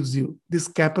stability it gives you, this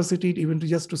capacity even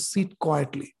to sit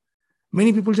quietly.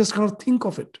 Many people just cannot think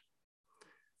of it.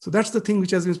 So that's the thing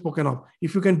which has been spoken of.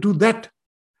 If you can do that,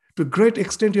 to a great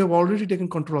extent, you have already taken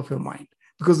control of your mind,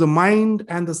 because the mind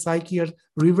and the psyche are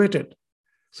riveted.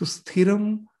 So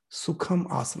sthiram sukham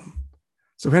asanam.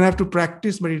 So when I have to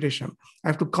practice meditation, I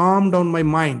have to calm down my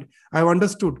mind. I've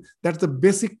understood that's the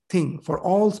basic thing for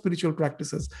all spiritual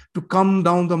practices, to calm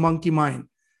down the monkey mind.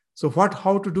 So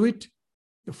how to do it?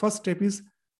 The first step is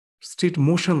sit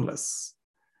motionless.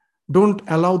 Don't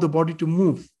allow the body to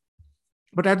move.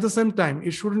 But at the same time,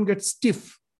 it shouldn't get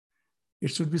stiff.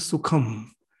 It should be sukham,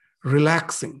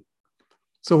 relaxing.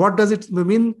 So what does it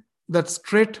mean? That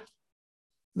straight,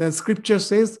 the scripture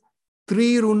says,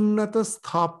 Trirunnata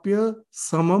sthapya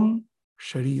samam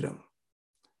shariram.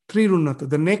 Trirunnata,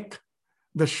 the neck,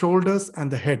 the shoulders,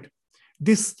 and the head.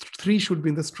 These three should be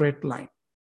in the straight line.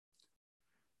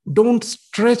 Don't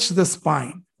stretch the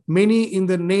spine. Many, in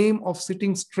the name of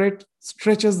sitting straight,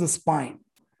 stretches the spine.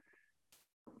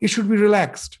 It should be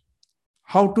relaxed.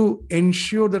 How to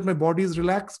ensure that my body is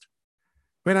relaxed?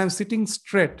 When I'm sitting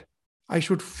straight, I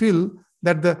should feel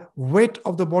that the weight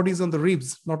of the body is on the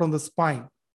ribs, not on the spine.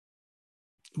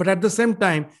 But at the same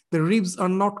time, the ribs are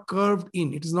not curved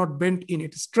in. It is not bent in.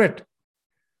 It is straight.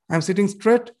 I'm sitting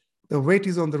straight. The weight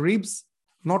is on the ribs,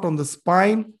 not on the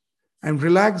spine. I'm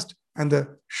relaxed, and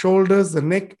the shoulders, the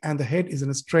neck, and the head is in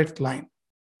a straight line.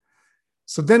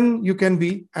 So then you can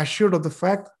be assured of the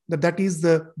fact that that is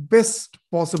the best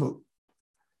possible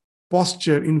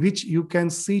posture in which you can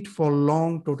sit for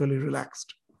long, totally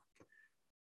relaxed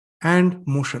and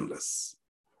motionless.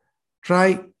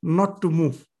 Try not to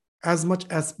move as much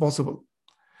as possible.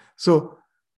 So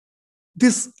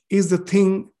this is the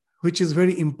thing which is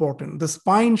very important. The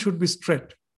spine should be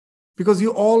straight, because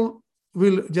you all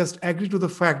will just agree to the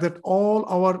fact that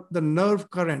all the nerve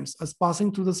currents are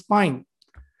passing through the spine.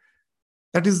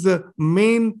 That is the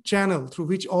main channel through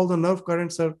which all the nerve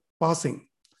currents are passing.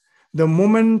 The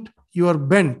moment you are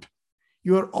bent,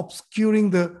 you are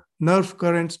obscuring the nerve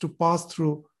currents to pass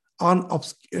through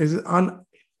unhindered.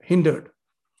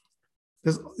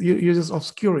 You just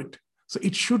obscure it. So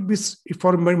it should be,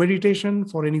 for meditation,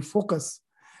 for any focus,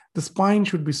 the spine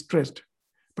should be stretched.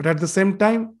 But at the same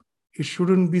time, it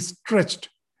shouldn't be stretched.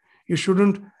 It should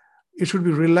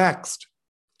be relaxed.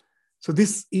 So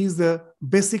this is the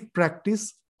basic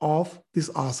practice of this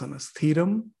asana,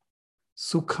 Sthiram,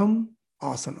 Sukham,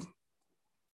 Asanam.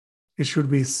 It should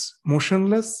be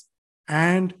motionless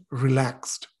and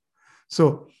relaxed.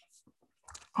 So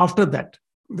after that,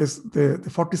 the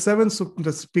 47th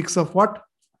sutta speaks of what?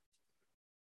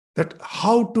 That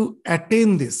how to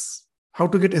attain this, how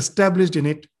to get established in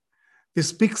it. This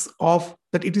speaks of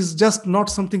that it is just not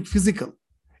something physical.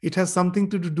 It has something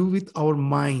to do with our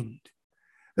mind.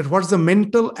 That what's the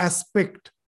mental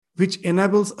aspect which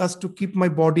enables us to keep my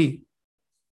body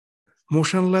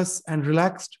motionless and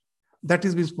relaxed? That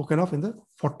is being spoken of in the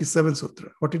 47th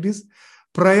sutra. What it is?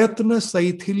 Prayatna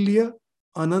saithilya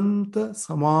ananta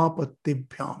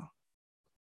samapatibhyam.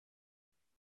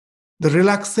 The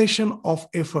relaxation of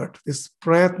effort, this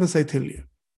prayatna saithilya.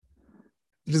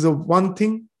 It is a one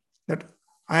thing that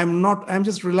I'm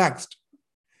just relaxed.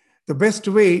 The best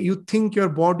way, you think your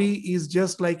body is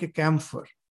just like a camphor.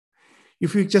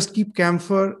 If you just keep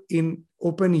camphor in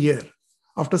open air,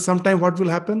 after some time, what will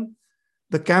happen?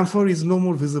 The camphor is no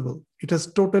more visible. It has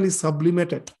totally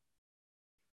sublimated.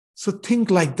 So think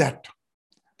like that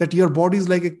your body is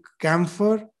like a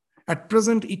camphor. At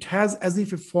present, it has as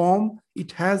if a form,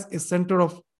 it has a center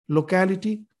of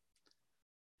locality.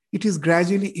 It is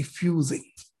gradually effusing.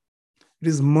 It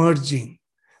is merging.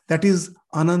 That is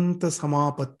ananta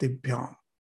samapatibhyam.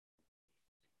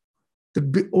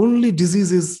 The only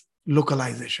disease is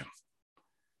localization.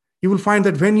 You will find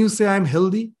that when you say I'm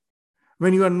healthy,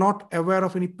 when you are not aware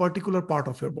of any particular part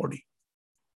of your body.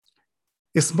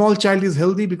 A small child is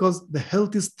healthy because the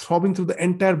health is throbbing through the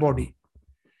entire body.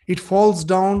 It falls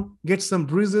down, gets some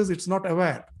bruises, it's not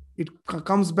aware. It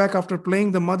comes back after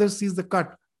playing, the mother sees the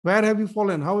cut. Where have you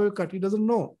fallen? How have you cut? He doesn't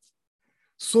know.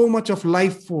 So much of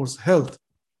life force, health.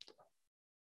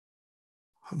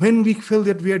 When we feel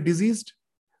that we are diseased,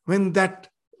 when that,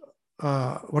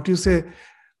 that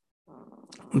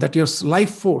your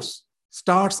life force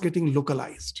starts getting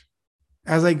localized.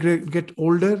 As I get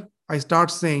older, I start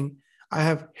saying, I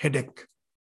have headache.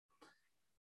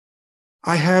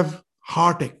 I have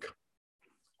heartache.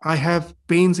 I have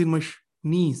pains in my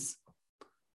knees.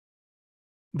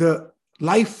 The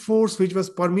life force which was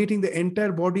permeating the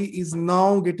entire body is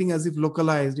now getting as if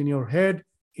localized in your head,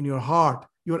 in your heart.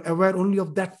 You're aware only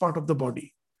of that part of the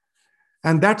body.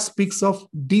 And that speaks of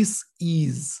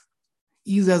dis-ease.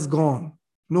 Ease has gone.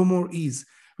 No more ease.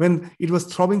 When it was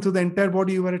throbbing through the entire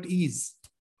body, you were at ease.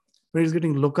 When it's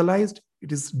getting localized,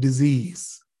 it is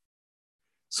disease.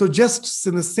 So just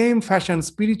in the same fashion,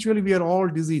 spiritually, we are all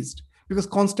diseased because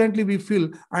constantly we feel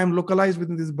I am localized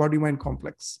within this body-mind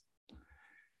complex.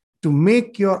 To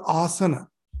make your asana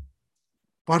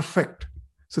perfect.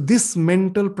 So this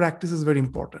mental practice is very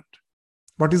important.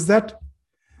 What is that?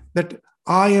 That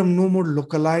I am no more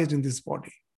localized in this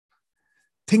body.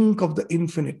 Think of the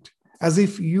infinite as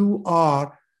if you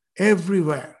are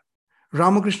everywhere.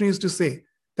 Ramakrishna used to say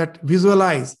that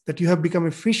visualize that you have become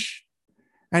a fish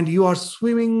and you are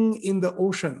swimming in the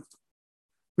ocean,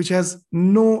 which has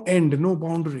no end, no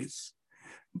boundaries,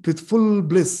 with full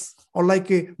bliss, or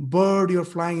like a bird you're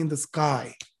flying in the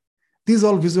sky. These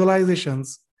all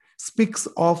visualizations speaks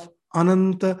of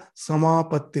ananta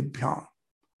samapatibhyam.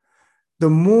 The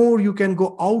more you can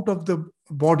go out of the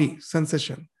body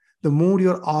sensation, the more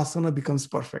your asana becomes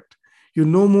perfect. You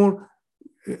no more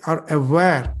are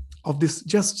aware of this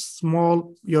just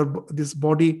small, this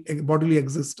bodily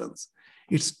existence.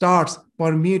 It starts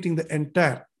permeating the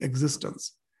entire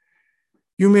existence.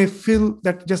 You may feel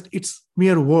that just it's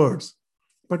mere words,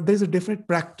 but there's a definite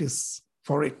practice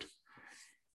for it.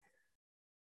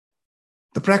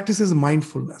 The practice is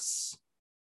mindfulness.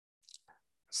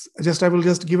 I will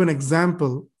just give an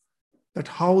example that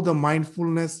how the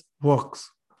mindfulness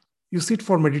works. You sit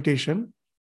for meditation.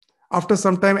 After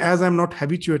some time, as I'm not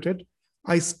habituated,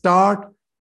 I start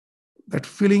that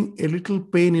feeling a little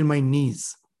pain in my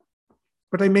knees.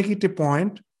 But I make it a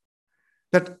point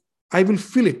that I will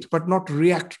feel it, but not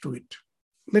react to it.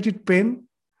 Let it pain.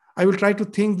 I will try to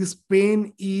think this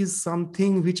pain is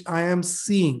something which I am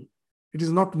seeing. It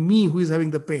is not me who is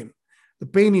having the pain. The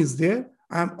pain is there.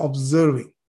 I am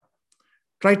observing.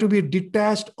 Try to be a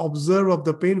detached observer of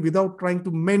the pain without trying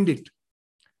to mend it.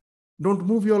 Don't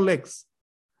move your legs.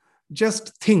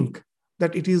 Just think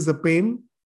that it is the pain.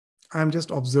 I am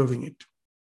just observing it.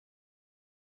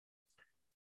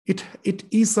 it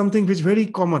is something which is very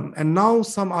common. And now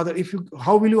some other,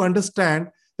 how will you understand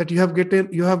that you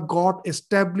have got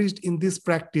established in this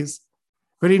practice?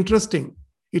 Very interesting.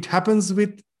 It happens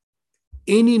with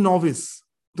any novice,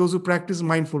 those who practice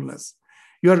mindfulness.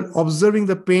 You are observing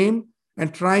the pain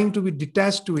and trying to be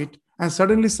detached to it, and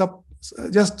suddenly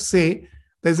just say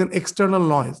there's an external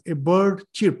noise, a bird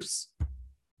chirps,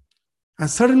 and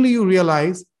suddenly you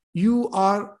realize you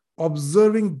are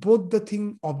observing both the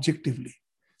thing objectively.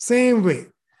 Same way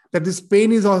that this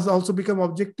pain is also become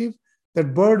objective,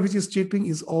 that bird which is chirping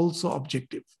is also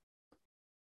objective.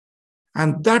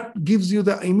 And that gives you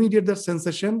the immediate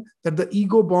sensation that the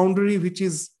ego boundary, which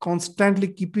is constantly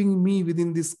keeping me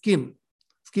within the skin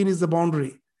is the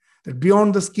boundary. That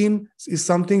beyond the skin is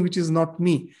something which is not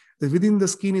me. That within the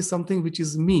skin is something which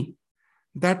is me.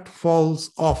 That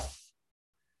falls off.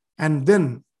 And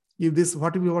then if this,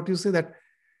 what you say, that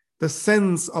the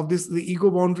sense of this, the ego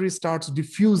boundary starts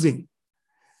diffusing.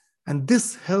 And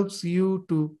this helps you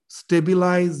to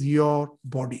stabilize your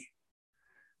body.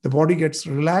 The body gets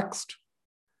relaxed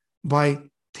by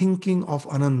thinking of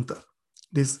Ananta,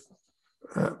 this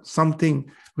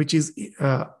something which is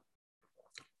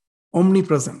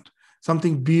omnipresent,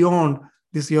 something beyond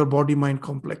this your body-mind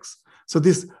complex. So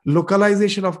this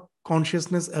localization of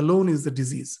consciousness alone is the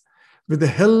disease. With the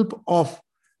help of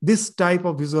this type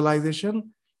of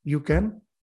visualization, you can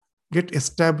get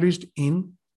established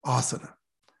in asana.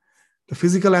 The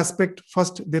physical aspect,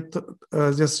 first, in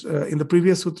the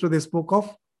previous sutra they spoke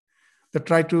of, they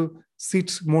try to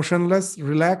sit motionless,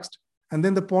 relaxed, and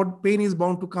then the pain is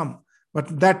bound to come.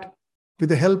 But that, with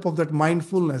the help of that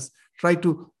mindfulness, try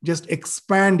to just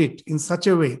expand it in such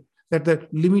a way that the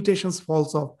limitations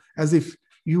falls off, as if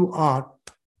you are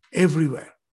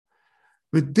everywhere.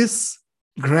 With this,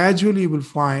 gradually you will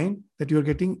find that you are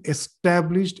getting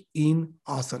established in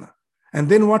asana. And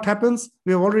then what happens?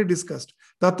 We have already discussed.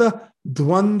 Tata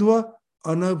dvandva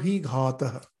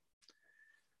anabhighataha.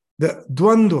 The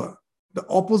dvandva, the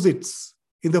opposites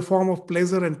in the form of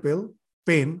pleasure and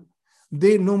pain,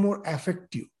 they no more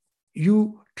affect you.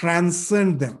 You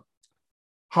transcend them.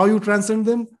 How you transcend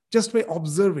them? Just by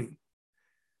observing.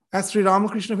 As Sri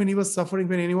Ramakrishna, when he was suffering,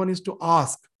 when anyone used to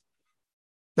ask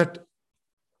that,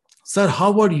 "Sir,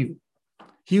 how are you?"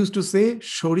 He used to say,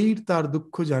 "Shorir tar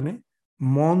dukkho jane,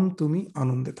 mon tumi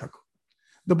anande thako."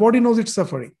 The body knows it's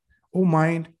suffering. Oh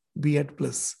mind, be at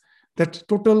bliss. That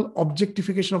total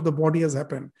objectification of the body has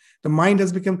happened. The mind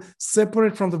has become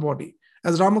separate from the body.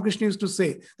 As Ramakrishna used to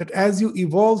say, that as you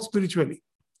evolve spiritually,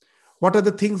 what are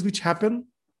the things which happen?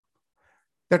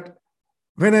 That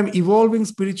when I'm evolving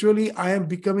spiritually, I am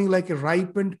becoming like a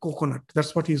ripened coconut.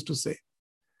 That's what he used to say.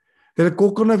 There's a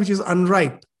coconut which is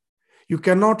unripe. You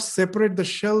cannot separate the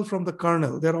shell from the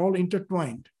kernel. They're all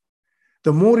intertwined.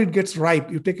 The more it gets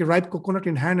ripe, you take a ripe coconut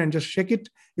in hand and just shake it,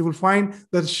 you will find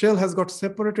that the shell has got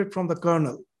separated from the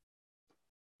kernel.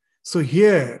 So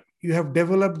here you have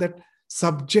developed that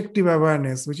subjective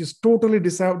awareness, which is totally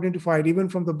disidentified even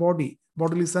from the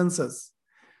bodily senses.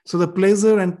 So the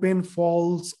pleasure and pain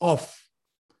falls off.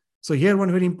 So here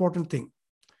one very important thing.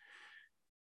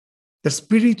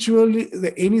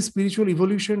 Any spiritual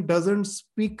evolution doesn't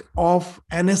speak of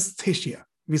anesthesia.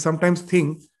 We sometimes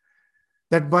think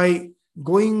that by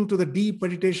going to the deep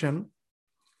meditation,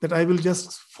 that I will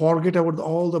just forget about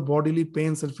all the bodily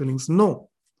pains and feelings. No.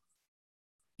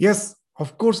 Yes,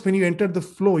 of course, when you enter the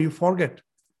flow, you forget.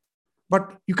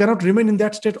 But you cannot remain in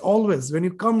that state always. When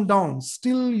you come down,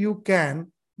 still you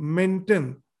can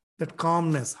maintain that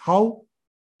calmness. How?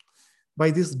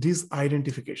 By this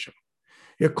disidentification.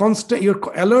 You're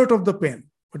alert of the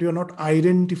pain, but you're not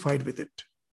identified with it.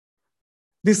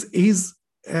 This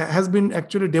has been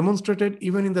actually demonstrated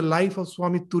even in the life of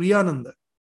Swami Turiyananda,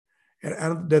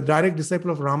 and the direct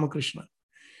disciple of Ramakrishna.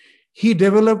 He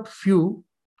developed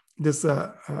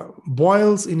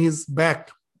boils in his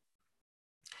back,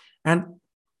 and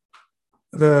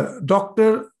the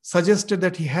doctor suggested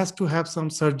that he has to have some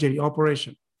surgery,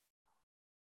 operation.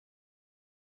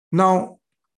 Now,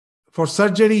 for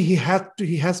surgery, he has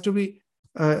to be,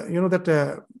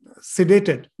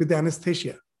 sedated with the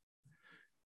anesthesia.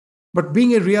 But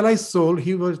being a realized soul,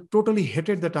 he was totally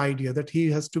hated that idea that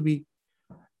he has to be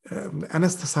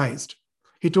anesthetized.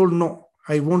 He told, "No,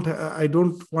 I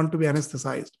don't want to be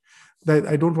anesthetized. That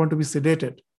I don't want to be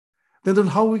sedated." Then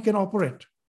how we can operate?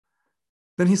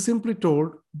 Then he simply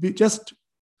told, "Just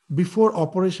before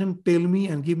operation, tell me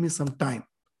and give me some time,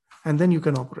 and then you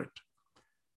can operate."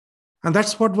 And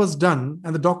that's what was done.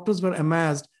 And the doctors were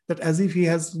amazed that as if he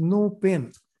has no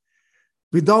pain.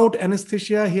 Without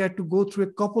anesthesia, he had to go through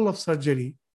a couple of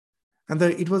surgery. And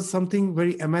it was something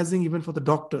very amazing even for the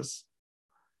doctors.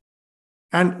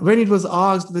 And when it was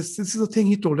asked, this is the thing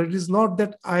he told, it is not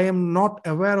that I am not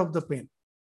aware of the pain.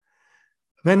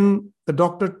 When the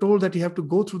doctor told that he have to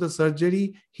go through the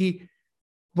surgery, he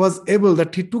was able,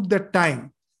 that he took that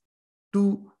time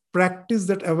to practice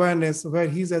that awareness where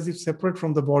he's as if separate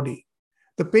from the body.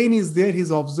 The pain is there,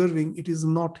 he's observing, it is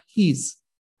not his.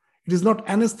 It is not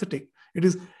anesthetic. It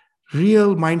is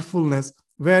real mindfulness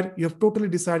where you have totally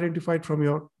disidentified from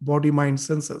your body, mind,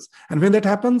 senses. And when that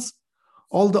happens,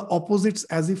 all the opposites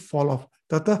as if fall off.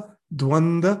 Tata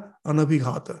dvanda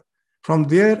anabhighata. From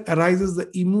there arises the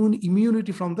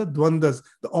immunity from the dvandas,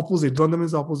 the opposite. Dvanda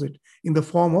means opposite, in the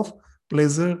form of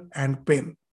pleasure and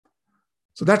pain.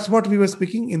 So that's what we were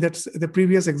speaking in the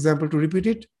previous example. To repeat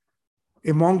it,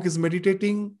 a monk is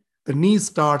meditating, the knee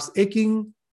starts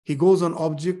aching, he goes on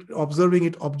observing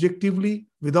it objectively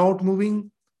without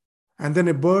moving, and then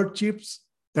a bird chirps,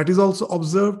 that is also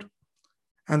observed,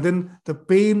 and then the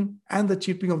pain and the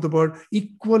chirping of the bird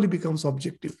equally becomes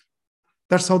objective.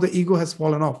 That's how the ego has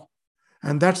fallen off.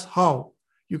 And that's how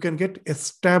you can get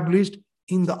established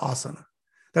in the asana.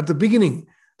 At the beginning,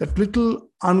 that little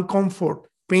uncomfort,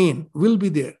 pain will be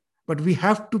there, but we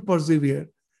have to persevere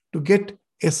to get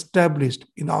established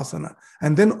in asana.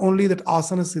 And then only that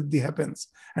asana siddhi happens.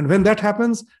 And when that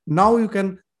happens, now you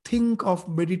can think of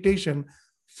meditation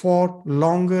for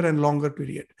longer and longer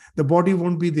period. The body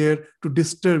won't be there to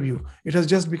disturb you. It has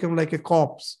just become like a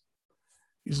corpse.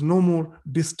 It's no more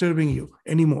disturbing you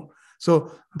anymore.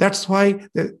 So that's why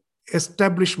the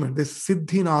establishment, the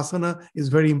siddhi in asana is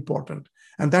very important.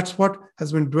 And that's what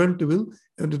has been dwelt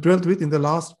with in the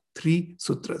last 3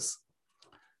 sutras.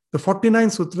 The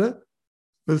 49th sutra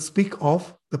will speak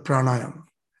of the pranayama.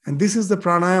 And this is the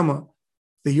pranayama.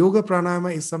 The yoga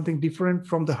pranayama is something different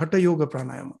from the hatha yoga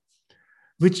pranayama,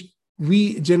 which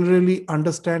we generally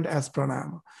understand as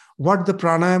pranayama. What the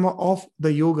pranayama of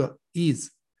the yoga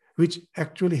is, which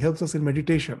actually helps us in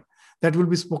meditation, that will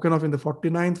be spoken of in the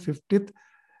 49th, 50th,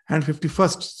 and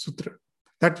 51st sutra.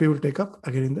 That we will take up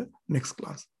again in the next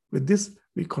class. With this,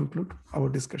 we conclude our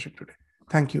discussion today.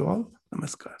 Thank you all.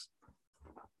 Namaskar.